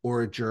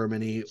or a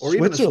Germany or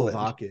even a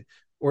Slovakia.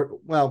 Or,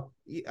 well,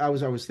 I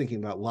was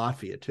thinking about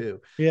Latvia too.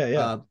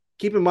 Yeah.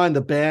 Keep in mind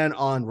the ban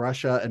on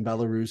Russia and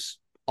Belarus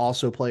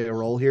also play a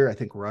role here. I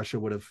think Russia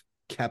would have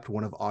kept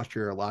one of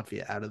Austria or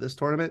Latvia out of this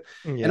tournament.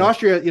 Yeah. And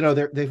Austria,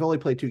 they've only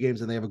played 2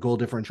 games and they have a goal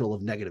differential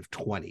of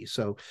 -20.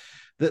 So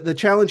the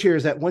challenge here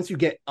is that once you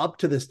get up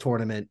to this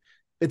tournament,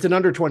 it's an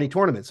under 20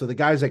 tournament. So the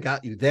guys that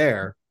got you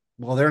there,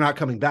 well, they're not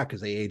coming back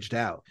because they aged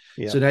out.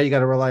 Yeah. So now you got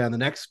to rely on the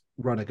next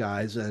run of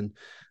guys, and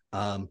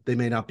they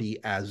may not be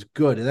as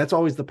good. And that's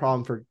always the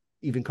problem for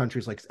even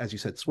countries like, as you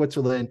said,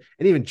 Switzerland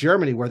and even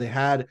Germany, where they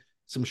had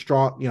some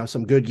strong,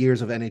 some good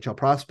years of NHL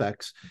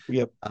prospects,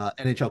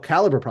 NHL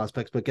caliber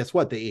prospects. But guess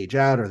what? They age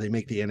out or they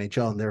make the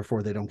NHL, and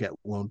therefore they don't get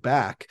loaned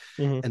back.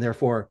 Mm-hmm. And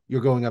therefore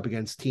you're going up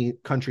against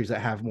countries that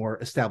have more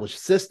established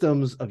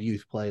systems of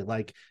youth play,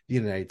 like the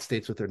United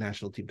States with their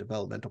national team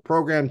developmental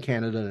program,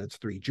 Canada and its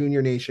 3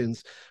 junior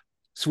nations,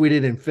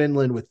 Sweden and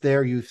Finland with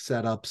their youth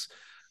setups.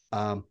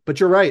 But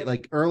you're right.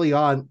 Like early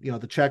on,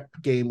 the Czech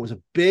game was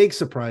a big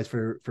surprise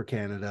for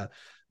Canada.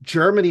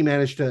 Germany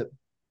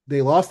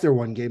they lost their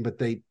 1 game, but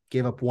they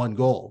gave up 1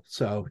 goal.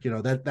 So,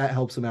 that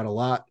helps them out a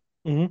lot.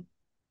 Mm-hmm.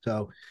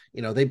 So,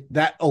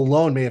 that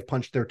alone may have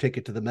punched their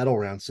ticket to the medal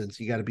round, since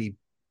you got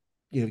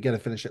to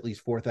finish at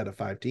least 4th out of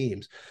 5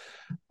 teams.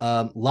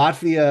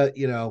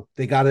 Latvia,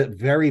 they got a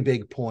very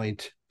big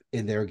point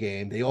in their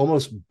game. They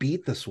almost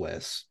beat the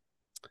Swiss.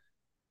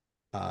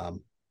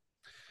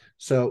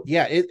 So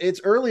yeah,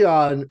 it's early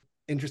on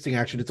interesting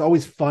action. It's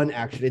always fun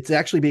action. It's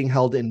actually being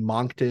held in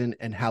Moncton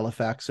and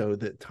Halifax, so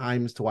the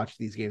times to watch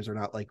these games are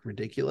not like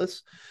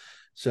ridiculous.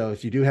 So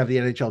if you do have the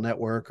NHL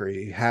Network or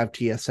you have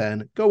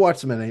TSN, go watch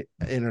some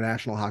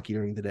international hockey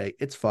during the day.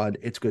 It's fun.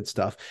 It's good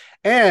stuff.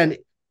 And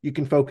you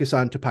can focus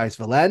on Tobias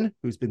Valen,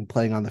 who's been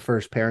playing on the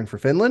first pairing for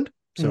Finland.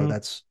 So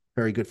that's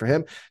very good for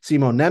him.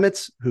 Simon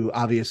Nemec, who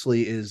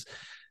obviously is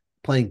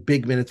playing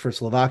big minutes for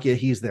Slovakia.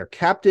 He's their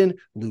captain.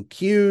 Luke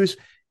Hughes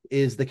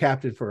is the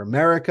captain for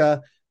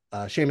America.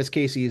 Seamus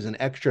Casey is an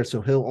extra,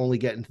 so he'll only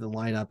get into the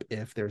lineup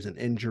if there's an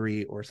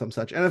injury or some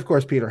such. And of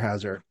course, Peter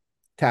Hauser,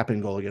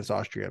 tap-in goal against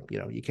Austria.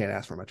 You can't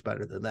ask for much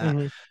better than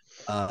that.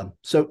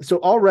 So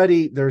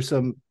already there's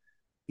some,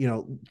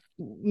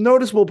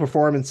 noticeable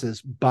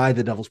performances by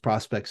the Devils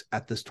prospects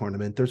at this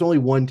tournament. There's only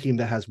one team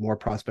that has more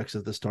prospects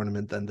at this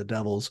tournament than the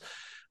Devils,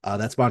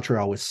 That's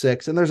Montreal with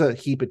 6, and there's a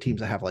heap of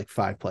teams that have like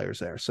 5 players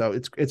there. So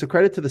it's a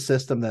credit to the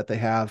system that they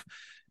have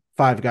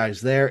 5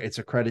 guys there. It's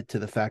a credit to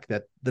the fact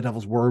that the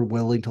Devils were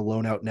willing to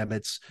loan out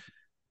Nemitz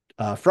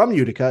from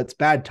Utica. It's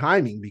bad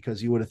timing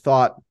because you would have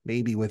thought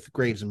maybe with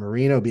Graves and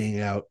Marino being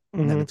out,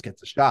 Nemitz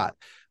gets a shot.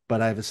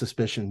 But I have a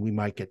suspicion we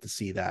might get to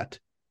see that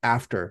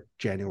after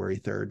January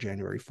 3rd,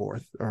 January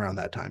 4th, around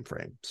that time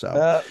frame.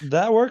 So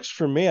that works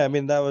for me. I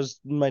mean, that was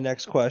my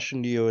next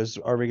question to you is,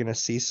 are we going to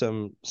see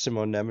some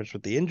Simon Nemec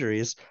with the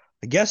injuries?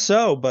 I guess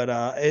so, but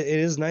it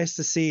is nice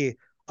to see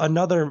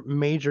another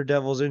major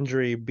Devils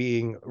injury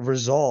being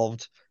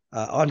resolved.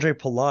 Andre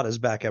Palat is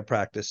back at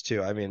practice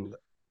too. I mean,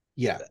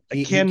 yeah,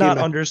 I cannot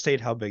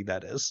understate how big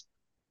that is.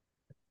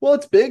 Well,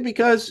 it's big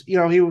because, you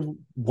know,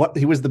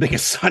 he was the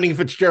biggest signing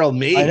Fitzgerald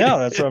made. I know,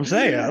 that's what I'm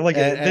saying. Like,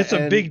 it's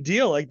a big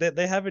deal. Like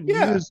they haven't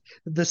used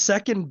the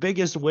second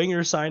biggest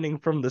winger signing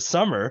from the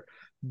summer,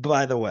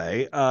 by the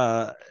way.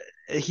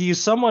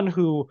 He's someone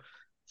who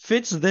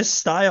fits this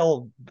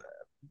style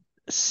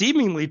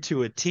seemingly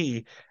to a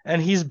T,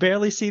 and he's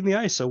barely seen the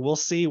ice. So we'll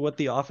see what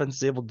the offense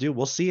is able to do.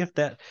 We'll see if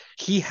that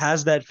he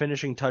has that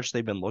finishing touch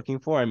they've been looking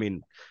for. I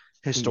mean,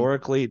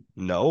 historically,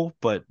 no,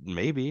 but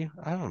maybe.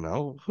 I don't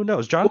know. Who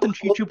knows? Jonathan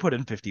Cheechoo put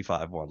in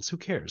 55 once. Who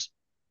cares?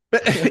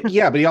 But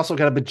yeah, but he also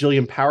got a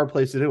bajillion power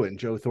plays to do it, and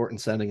Joe Thornton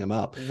sending him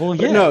up. Well,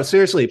 yeah. But no,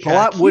 seriously,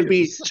 Palat would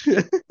be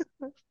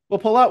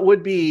Palat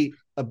would be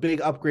a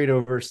big upgrade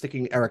over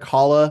sticking Erik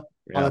Haula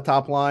on the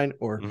top line,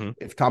 or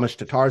if Thomas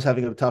Tatar's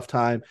having a tough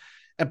time.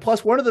 And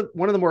plus, one of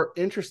the more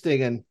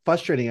interesting and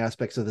frustrating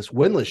aspects of this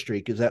winless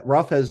streak is that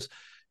Ruff has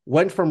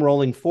went from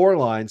rolling 4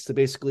 lines to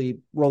basically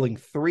rolling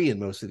 3 in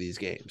most of these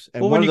games.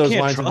 And well, one when of those you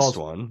can't lines trust involves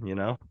one, you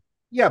know?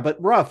 Yeah, but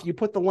Ruff, you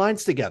put the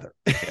lines together.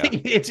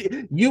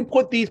 Yeah. You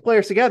put these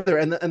players together.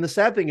 And the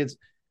sad thing is,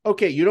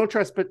 okay, you don't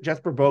trust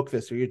Jesper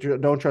Boqvist, or you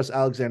don't trust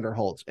Alexander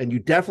Holtz, and you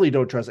definitely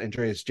don't trust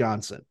Andreas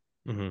Johnson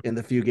in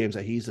the few games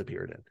that he's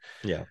appeared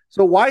in. Yeah.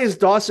 So why is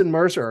Dawson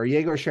Mercer or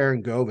Yegor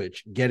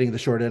Sharangovich getting the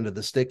short end of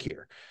the stick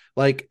here?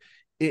 Like,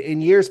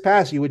 in years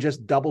past, you would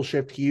just double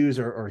shift Hughes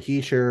or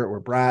Hischier or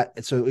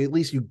Bratt. So at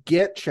least you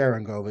get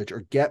Sharangovich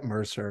or get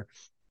Mercer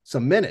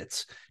some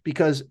minutes,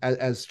 because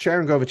as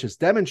Sharangovich has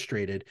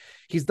demonstrated,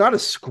 he's not a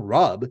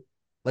scrub.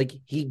 Like,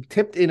 he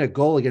tipped in a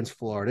goal against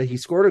Florida. He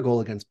scored a goal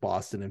against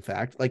Boston, in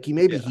fact. Like, he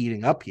may be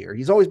heating up here.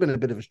 He's always been a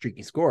bit of a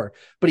streaky scorer,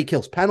 but he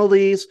kills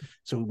penalties.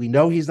 So we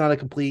know he's not a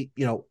complete,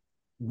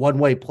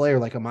 one-way player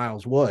like a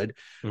Miles Wood.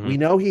 We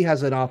know he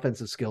has an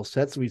offensive skill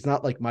set, so he's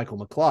not like Michael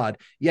McLeod.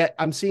 Yet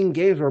I'm seeing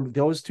games where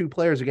those 2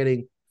 players are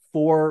getting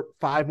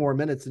 4-5 more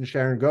minutes than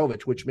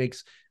Sharangovich, which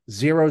makes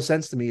 0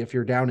 sense to me if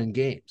you're down in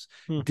games.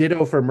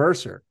 Ditto for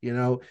Mercer.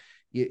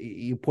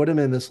 You put him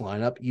in this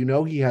lineup.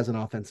 He has an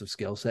offensive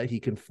skill set. He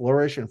can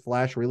flourish and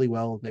flash really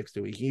well next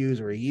to a Hughes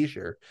or a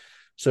Hischier.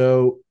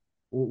 So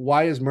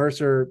why is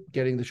Mercer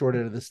getting the short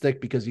end of the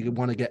stick? Because you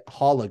want to get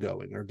Haula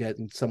going or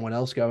getting someone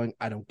else going?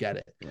 I don't get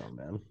it. Oh,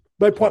 man.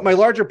 My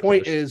larger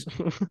point is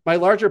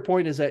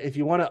that if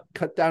you want to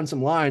cut down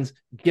some lines,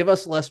 give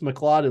us less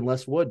McLeod and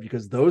less Wood,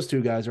 because those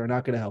 2 guys are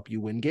not going to help you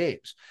win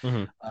games.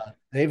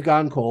 They've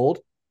gone cold.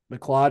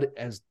 McLeod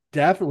has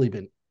definitely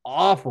been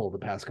awful the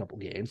past couple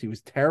games. He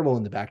was terrible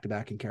in the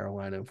back-to-back in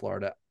Carolina and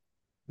Florida.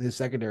 His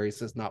secondary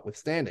assist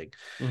notwithstanding.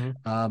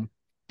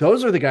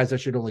 Those are the guys that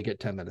should only get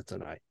 10 minutes a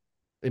night,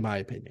 in my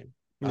opinion.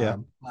 Yeah.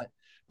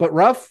 But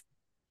Ruff,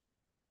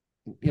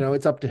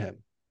 it's up to him,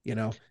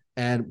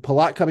 and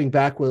Palat coming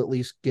back will at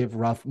least give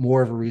Ruff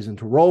more of a reason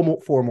to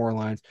roll 4 more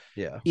lines,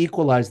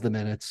 equalize the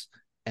minutes,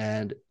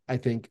 and I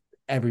think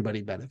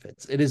everybody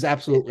benefits. It is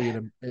absolutely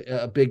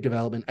a big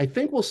development. I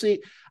think we'll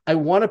see. I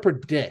want to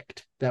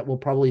predict that we'll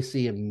probably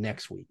see him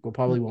next week. We'll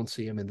probably won't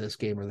see him in this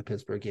game or the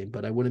Pittsburgh game,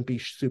 but I wouldn't be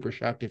super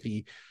shocked if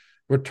he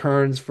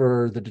returns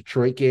for the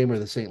Detroit game or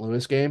the St.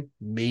 Louis game.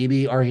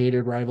 Maybe our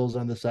hated rivals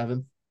on the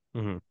 7th.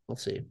 We'll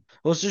see.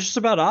 Well, it's just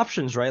about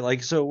options, right?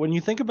 Like, so when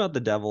you think about the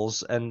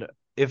Devils, and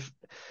if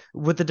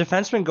with the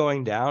defenseman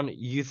going down,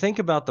 you think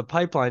about the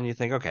pipeline, you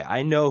think, okay,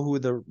 I know who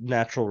the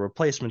natural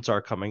replacements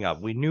are coming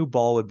up. We knew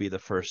Ball would be the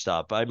first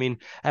up. I mean,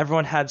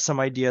 everyone had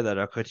some idea that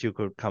Okhotyuk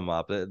would come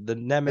up. The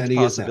Nemec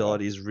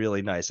possibility is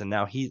really nice. And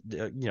now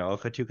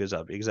Okhotyuk is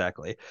up.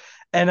 Exactly.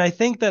 And I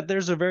think that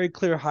there's a very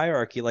clear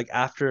hierarchy. Like,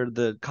 after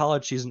the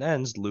college season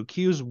ends, Luke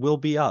Hughes will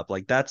be up.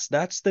 Like, that's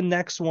the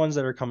next ones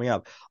that are coming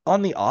up.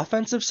 On the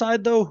offensive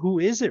side, though, who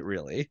is it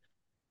really?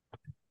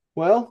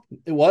 Well,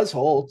 it was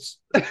Holtz.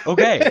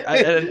 Okay,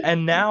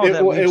 and now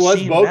that we've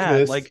seen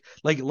that, like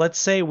let's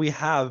say we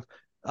have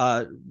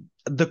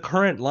the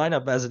current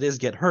lineup as it is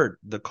get hurt.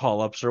 The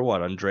call-ups are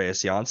what?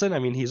 Andreas Johnson. I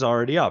mean, he's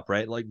already up,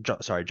 right?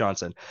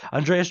 Johnson.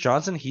 Andreas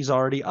Johnson, he's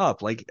already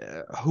up. Like,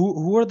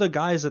 who are the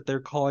guys that they're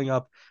calling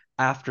up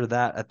after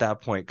that at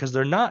that point? Because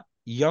they're not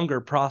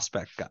younger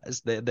prospect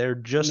guys. They're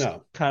just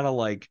kind of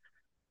like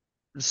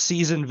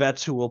seasoned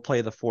vets who will play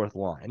the 4th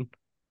line.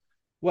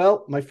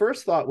 Well, my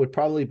first thought would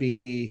probably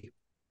be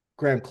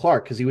Graham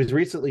Clark, because he was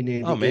recently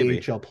named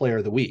the AHL Player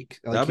of the Week.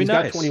 Like, he's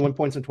got 21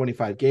 points in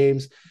 25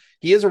 games.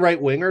 He is a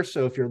right winger,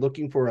 so if you're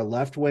looking for a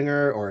left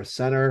winger or a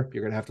center,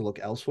 you're going to have to look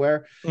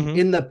elsewhere. Mm-hmm.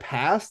 In the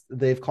past,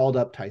 they've called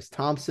up Tice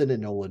Thompson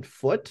and Nolan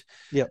Foote.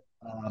 Yep.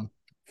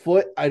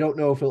 Foote, I don't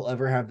know if he'll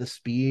ever have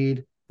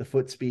the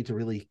foot speed to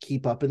really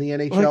keep up in the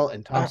NHL.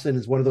 And Thompson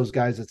is one of those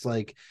guys that's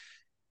like,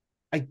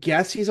 I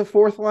guess he's a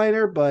fourth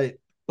liner, but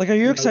like, are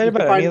you excited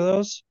about any of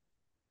those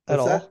at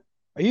all? That?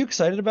 Are you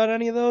excited about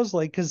any of those?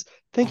 Like, because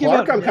thinking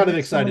Clark, about I'm kind of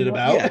excited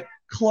about. Yeah,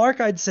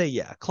 Clark, I'd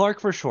say Clark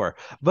for sure.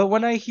 But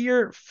when I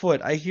hear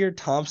Foote, I hear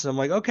Thompson. I'm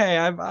like, okay,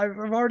 I've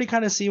already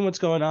kind of seen what's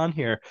going on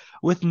here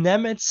with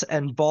Nemitz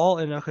and Ball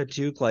and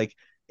Okhotiuk. Like,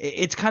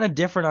 it's kind of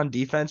different on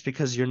defense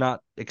because you're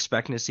not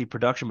expecting to see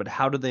production, but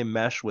how do they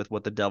mesh with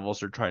what the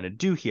Devils are trying to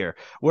do here?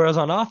 Whereas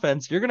on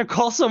offense, you're going to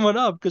call someone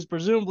up because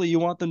presumably you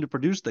want them to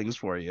produce things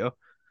for you.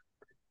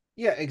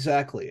 Yeah,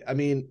 exactly. I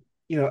mean,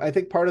 I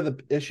think part of the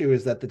issue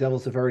is that the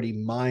Devils have already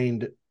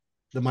mined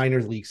the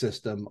minor league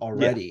system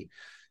already,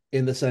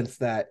 in the sense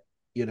that,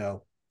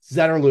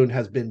 Zetterlund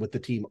has been with the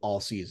team all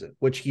season,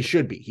 which he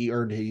should be. He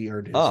earned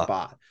his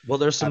spot. Well,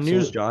 there's some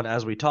news, John,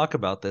 as we talk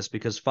about this,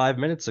 because 5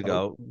 minutes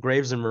ago,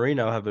 Graves and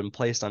Marino have been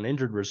placed on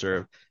injured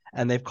reserve,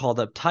 and they've called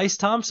up Tice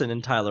Thompson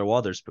and Tyler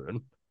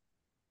Wotherspoon.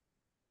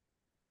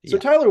 So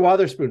Tyler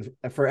Wotherspoon,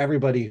 for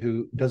everybody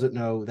who doesn't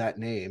know that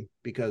name,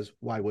 because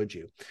why would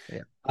you?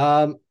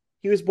 Yeah.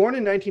 He was born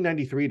in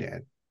 1993,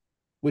 Dan,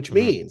 which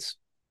means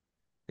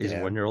he's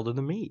 1 year older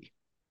than me.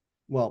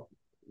 Well,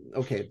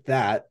 okay,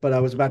 but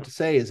I was about to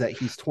say is that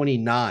he's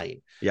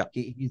 29. Yeah.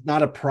 He's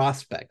not a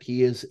prospect.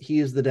 He is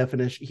the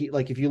definition.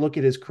 If you look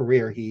at his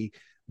career, he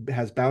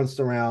has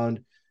bounced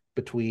around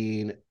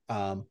between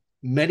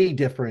many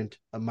different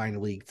minor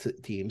league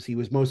teams. He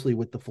was mostly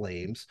with the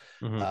Flames,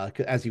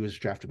 as he was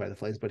drafted by the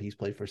Flames, but he's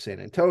played for San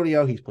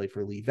Antonio, he's played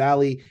for Lee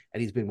Valley, and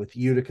he's been with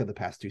Utica the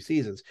past 2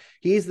 seasons.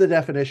 He's the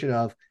definition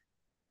of,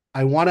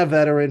 I want a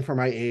veteran for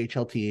my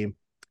AHL team.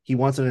 He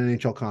wants an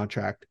NHL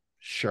contract.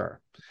 Sure.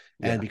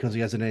 And because he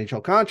has an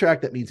NHL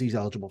contract, that means he's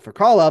eligible for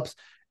call-ups.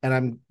 And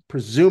I'm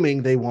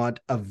presuming they want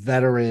a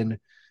veteran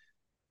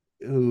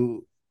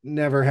who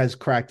never has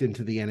cracked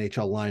into the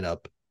NHL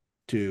lineup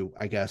to,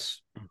 I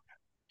guess,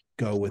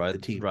 go with the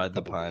team. Ride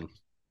the pine.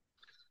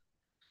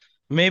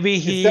 Maybe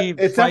he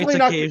fights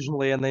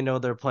occasionally and they know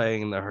they're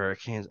playing the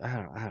Hurricanes. I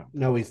don't.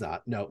 No, he's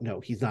not. No,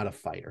 he's not a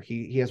fighter.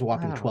 He has a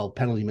whopping 12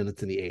 penalty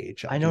minutes in the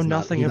AHL. I know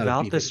nothing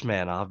about this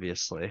man,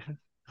 obviously.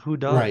 Who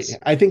does? Right.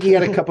 I think he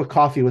had a cup of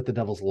coffee with the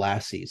Devils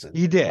last season.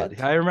 He did.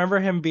 I remember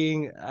him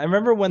being. I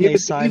remember when they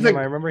signed him.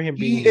 I remember him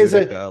being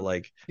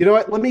Utica, you know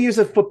what? Let me use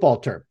a football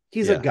term.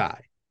 He's a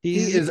guy. He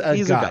is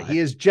a guy. He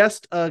is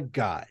just a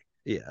guy.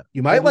 Yeah.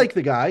 You might like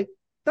the guy.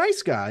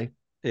 Nice guy.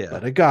 Yeah.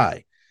 But a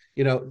guy.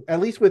 At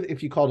least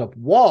if you called up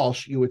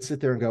Walsh, you would sit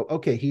there and go,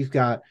 okay, he's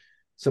got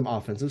some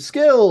offensive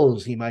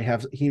skills. He might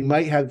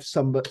have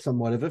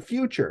somewhat of a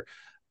future.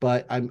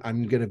 But I'm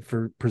going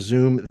to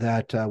presume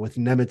that with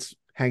Nemitz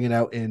hanging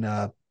out in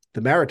the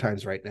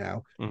Maritimes right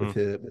now with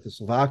the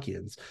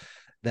Slovakians,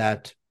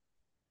 that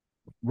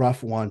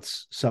Ruff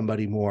wants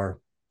somebody more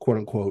quote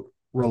unquote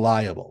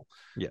reliable.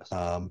 Yes.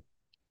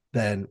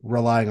 Than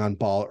relying on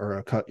Ball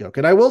or Okhotiuk.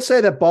 And I will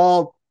say that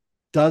Ball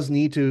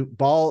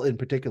in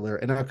particular,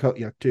 and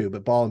Okhotiuk too,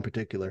 but Ball in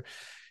particular,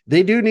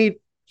 they do need.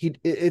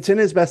 It's in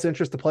his best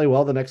interest to play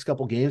well the next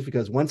couple games,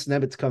 because once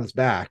Nemitz comes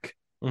back,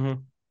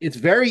 it's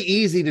very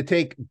easy to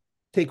take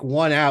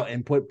one out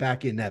and put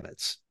back in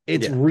Nemitz.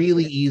 It's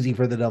really easy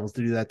for the Devils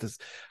to do that. To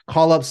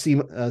call up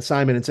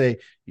Simon and say,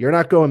 "You're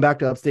not going back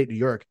to upstate New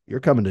York. You're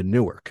coming to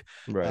Newark.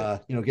 Right?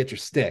 Get your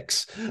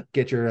sticks,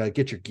 get your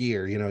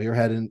gear. You're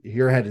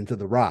heading to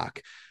the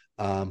Rock."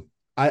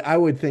 I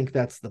would think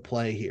that's the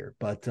play here.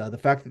 But the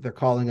fact that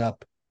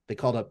they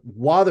called up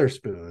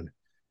Wotherspoon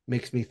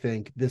makes me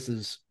think this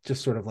is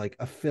just sort of like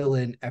a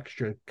fill-in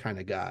extra kind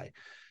of guy.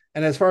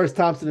 And as far as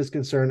Thompson is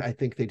concerned, I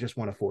think they just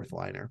want a fourth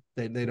liner.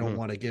 They don't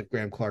want to give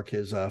Graham Clark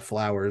his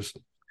flowers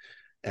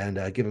and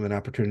give him an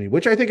opportunity,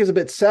 which I think is a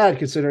bit sad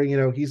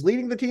considering, he's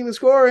leading the team in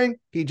scoring.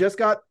 He just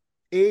got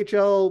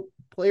AHL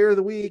Player of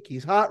the Week.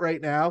 He's hot right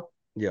now.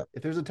 Yeah.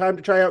 If there's a time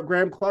to try out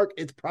Graham Clark,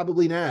 it's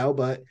probably now,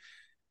 but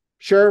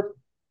sure,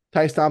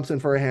 Tice Thompson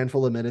for a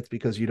handful of minutes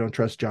because you don't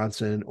trust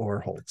Johnson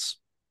or Holtz.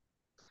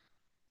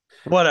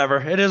 Whatever.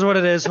 It is what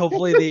it is.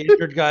 Hopefully the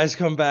injured guys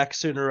come back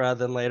sooner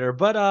rather than later.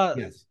 But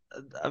yes.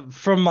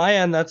 From my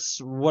end,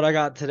 that's what I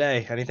got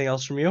today. Anything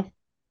else from you?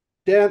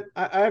 Dan,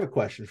 I have a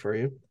question for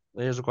you.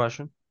 Here's a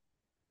question.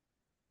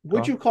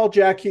 Would you call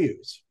Jack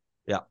Hughes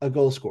a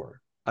goal scorer?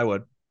 I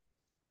would.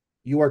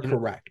 You are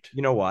correct.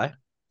 You know why?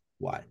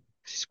 Why?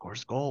 He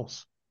scores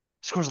goals.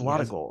 He scores a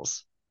lot of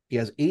goals. He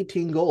has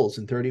 18 goals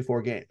in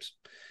 34 games.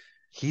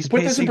 He's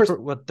pacing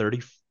for what,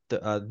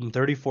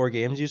 34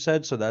 games you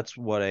said? So that's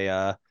what,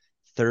 a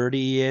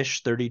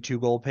 30-ish, 32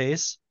 goal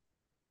pace?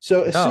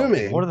 So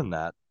assuming more than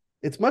that.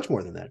 It's much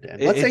more than that, Dan.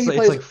 Let's say he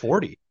plays like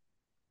 40.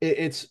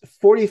 It's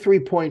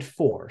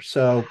 43.4.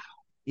 So,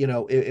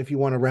 if you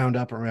want to round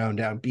up and round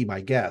down, be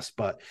my guess.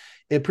 But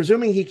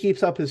presuming he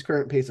keeps up his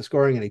current pace of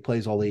scoring and he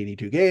plays all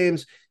 82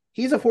 games,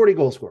 he's a 40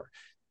 goal scorer.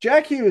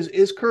 Jack Hughes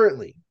is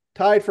currently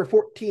tied for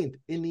 14th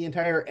in the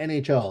entire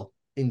NHL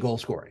in goal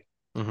scoring.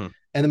 Mm-hmm.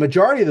 And the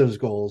majority of those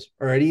goals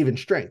are at even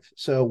strength.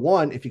 So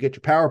one, if you get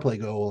your power play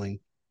going,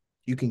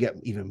 you can get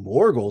even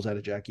more goals out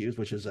of Jack Hughes,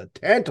 which is a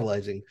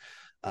tantalizing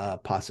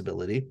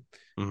possibility.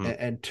 Mm-hmm.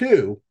 And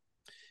two,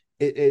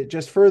 it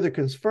just further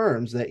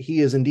confirms that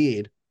he is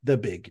indeed the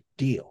big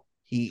deal.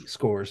 He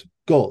scores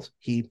goals.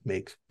 He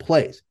makes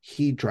plays.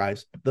 He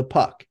drives the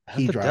puck.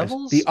 He drives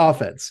the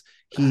offense.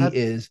 He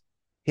is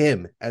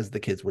him, as the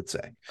kids would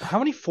say. How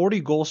many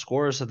 40 goal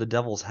scorers have the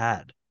Devils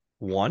had?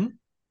 One?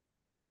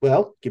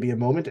 Well, give me a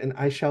moment and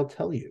I shall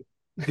tell you.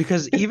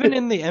 Because even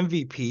in the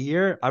MVP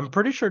year, I'm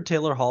pretty sure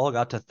Taylor Hall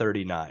got to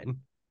 39.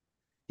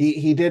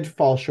 He did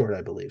fall short,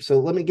 I believe.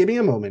 So give me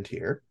a moment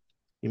here.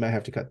 You might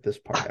have to cut this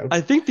part out. I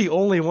think the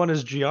only one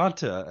is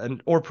Gionta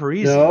or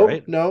Parise,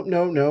 right? No.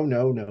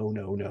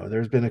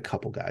 There's been a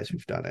couple guys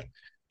who've done it.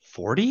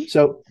 40?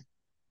 So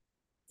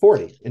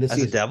 40 in a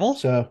season. As a Devil?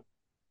 So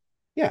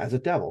yeah, as a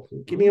Devil.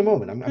 Give me a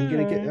moment. I'm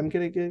gonna get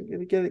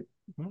it.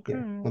 Okay.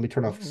 Yeah. Let me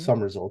turn off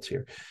some results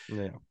here.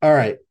 Yeah. All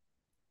right.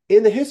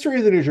 In the history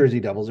of the New Jersey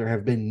Devils, there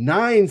have been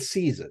 9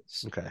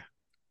 seasons. Okay.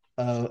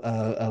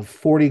 Of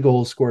 40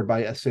 goals scored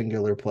by a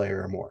singular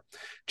player or more.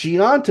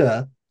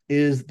 Gionta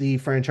is the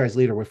franchise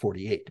leader with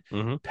 48.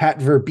 Mm-hmm. Pat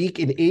Verbeek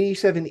in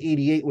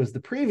 87-88 was the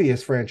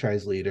previous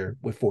franchise leader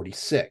with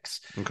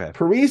 46. Okay.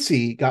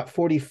 Parise got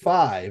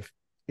 45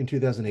 in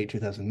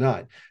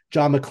 2008-2009.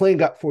 John McClain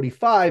got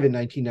 45 in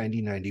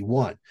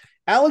 1990-91.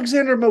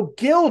 Alexander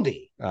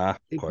Mogilny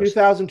in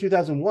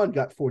 2000-2001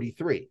 got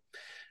 43.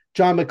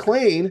 John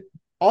McClain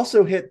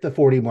also hit the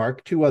 40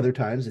 mark 2 other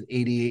times in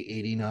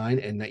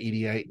 88-89 and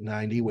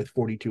 88-90 with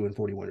 42 and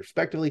 41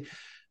 respectively.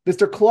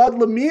 Mr. Claude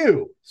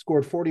Lemieux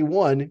scored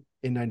 41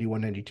 in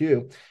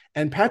 91-92,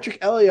 and Patrick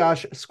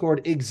Elias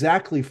scored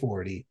exactly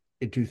 40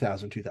 in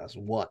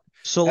 2000-2001.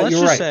 So let's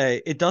just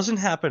say it doesn't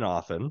happen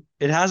often.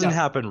 It hasn't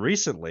happened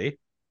recently.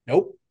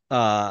 Nope.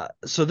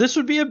 So this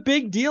would be a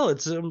big deal.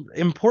 It's an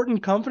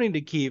important company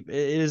to keep. It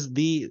is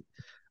the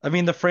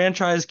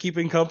franchise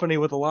keeping company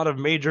with a lot of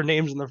major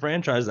names in the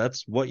franchise.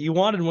 That's what you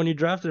wanted when you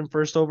drafted him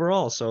first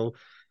overall. So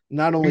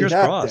not only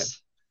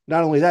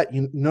that,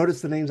 you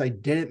notice the names I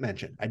didn't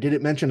mention. I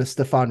didn't mention a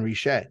Stéphane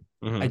Richer.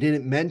 Mm-hmm. I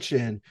didn't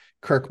mention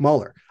Kirk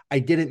Muller. I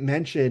didn't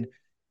mention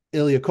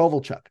Ilya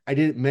Kovalchuk. I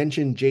didn't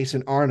mention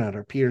Jason Arnott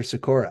or Peter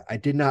Sikora. I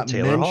did not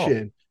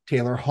mention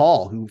Taylor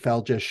Hall, who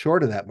fell just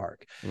short of that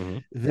mark. Mm-hmm.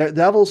 The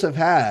Devils have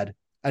had,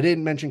 I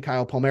didn't mention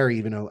Kyle Palmieri,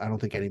 even though I don't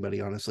think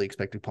anybody honestly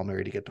expected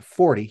Palmieri to get to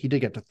 40. He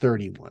did get to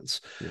 30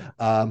 once.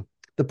 Yeah.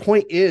 The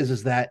point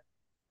is that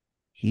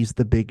he's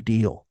the big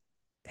deal.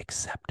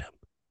 Accept him.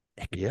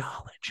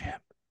 Acknowledge him.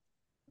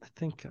 I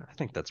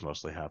think that's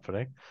mostly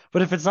happening.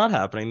 But if it's not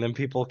happening, then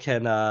people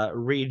can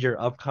read your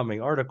upcoming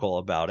article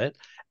about it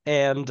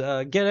and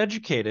get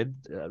educated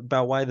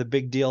about why the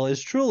big deal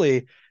is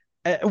truly,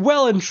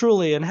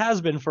 and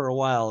has been for a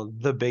while,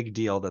 the big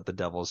deal that the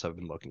Devils have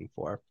been looking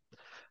for.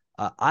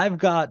 I've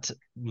got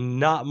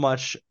not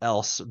much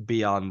else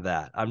beyond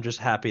that. I'm just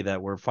happy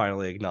that we're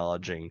finally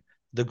acknowledging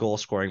the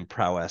goal-scoring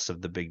prowess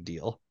of the big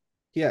deal.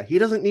 Yeah, he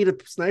doesn't need a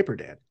sniper,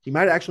 Dan. He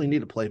might actually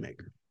need a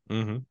playmaker.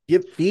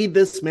 Mm-hmm. Feed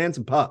this man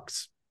some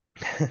pucks.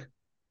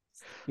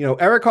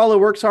 Erik Haula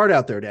works hard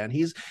out there, Dan.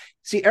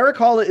 Erik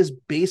Haula is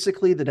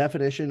basically the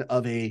definition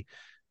of a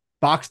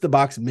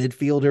box-to-box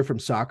midfielder from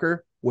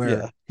soccer,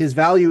 where his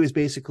value is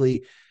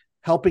basically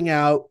helping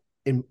out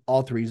in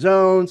all 3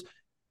 zones,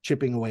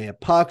 chipping away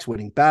at pucks,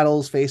 winning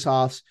battles,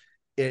 face-offs,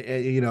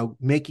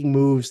 making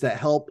moves that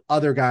help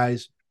other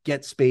guys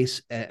get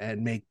space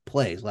and make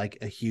plays like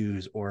a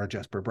Hughes or a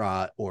Jesper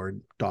Bratt or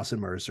Dawson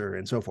Mercer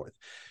and so forth.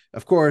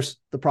 Of course,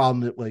 the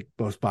problem that like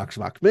most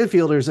box-to-box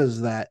midfielders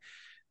is that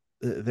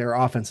their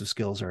offensive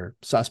skills are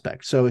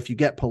suspect. So if you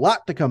get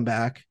Palat to come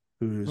back,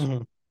 who's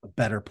a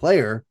better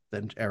player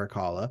than Erik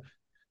Haula,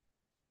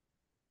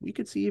 we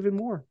could see even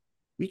more.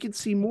 We could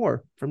see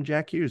more from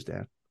Jack Hughes,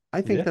 Dan.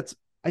 I think that's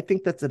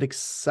an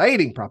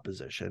exciting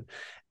proposition.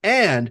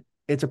 And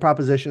it's a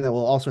proposition that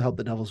will also help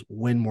the Devils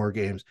win more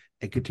games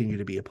and continue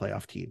to be a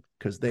playoff team,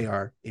 because they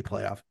are a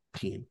playoff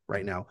team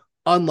right now,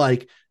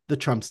 unlike the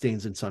Trump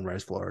stains in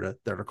Sunrise, Florida,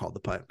 that are called the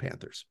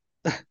Panthers.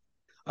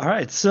 All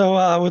right.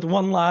 So with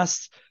one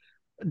last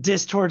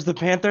diss towards the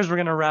Panthers, we're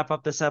going to wrap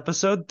up this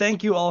episode.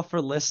 Thank you all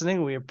for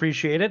listening. We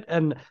appreciate it.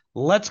 And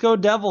let's go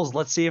Devils.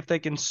 Let's see if they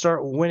can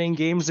start winning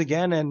games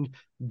again and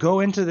go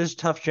into this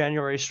tough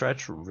January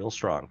stretch real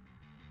strong.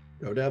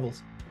 Go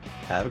Devils.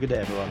 Have a good day,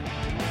 everyone.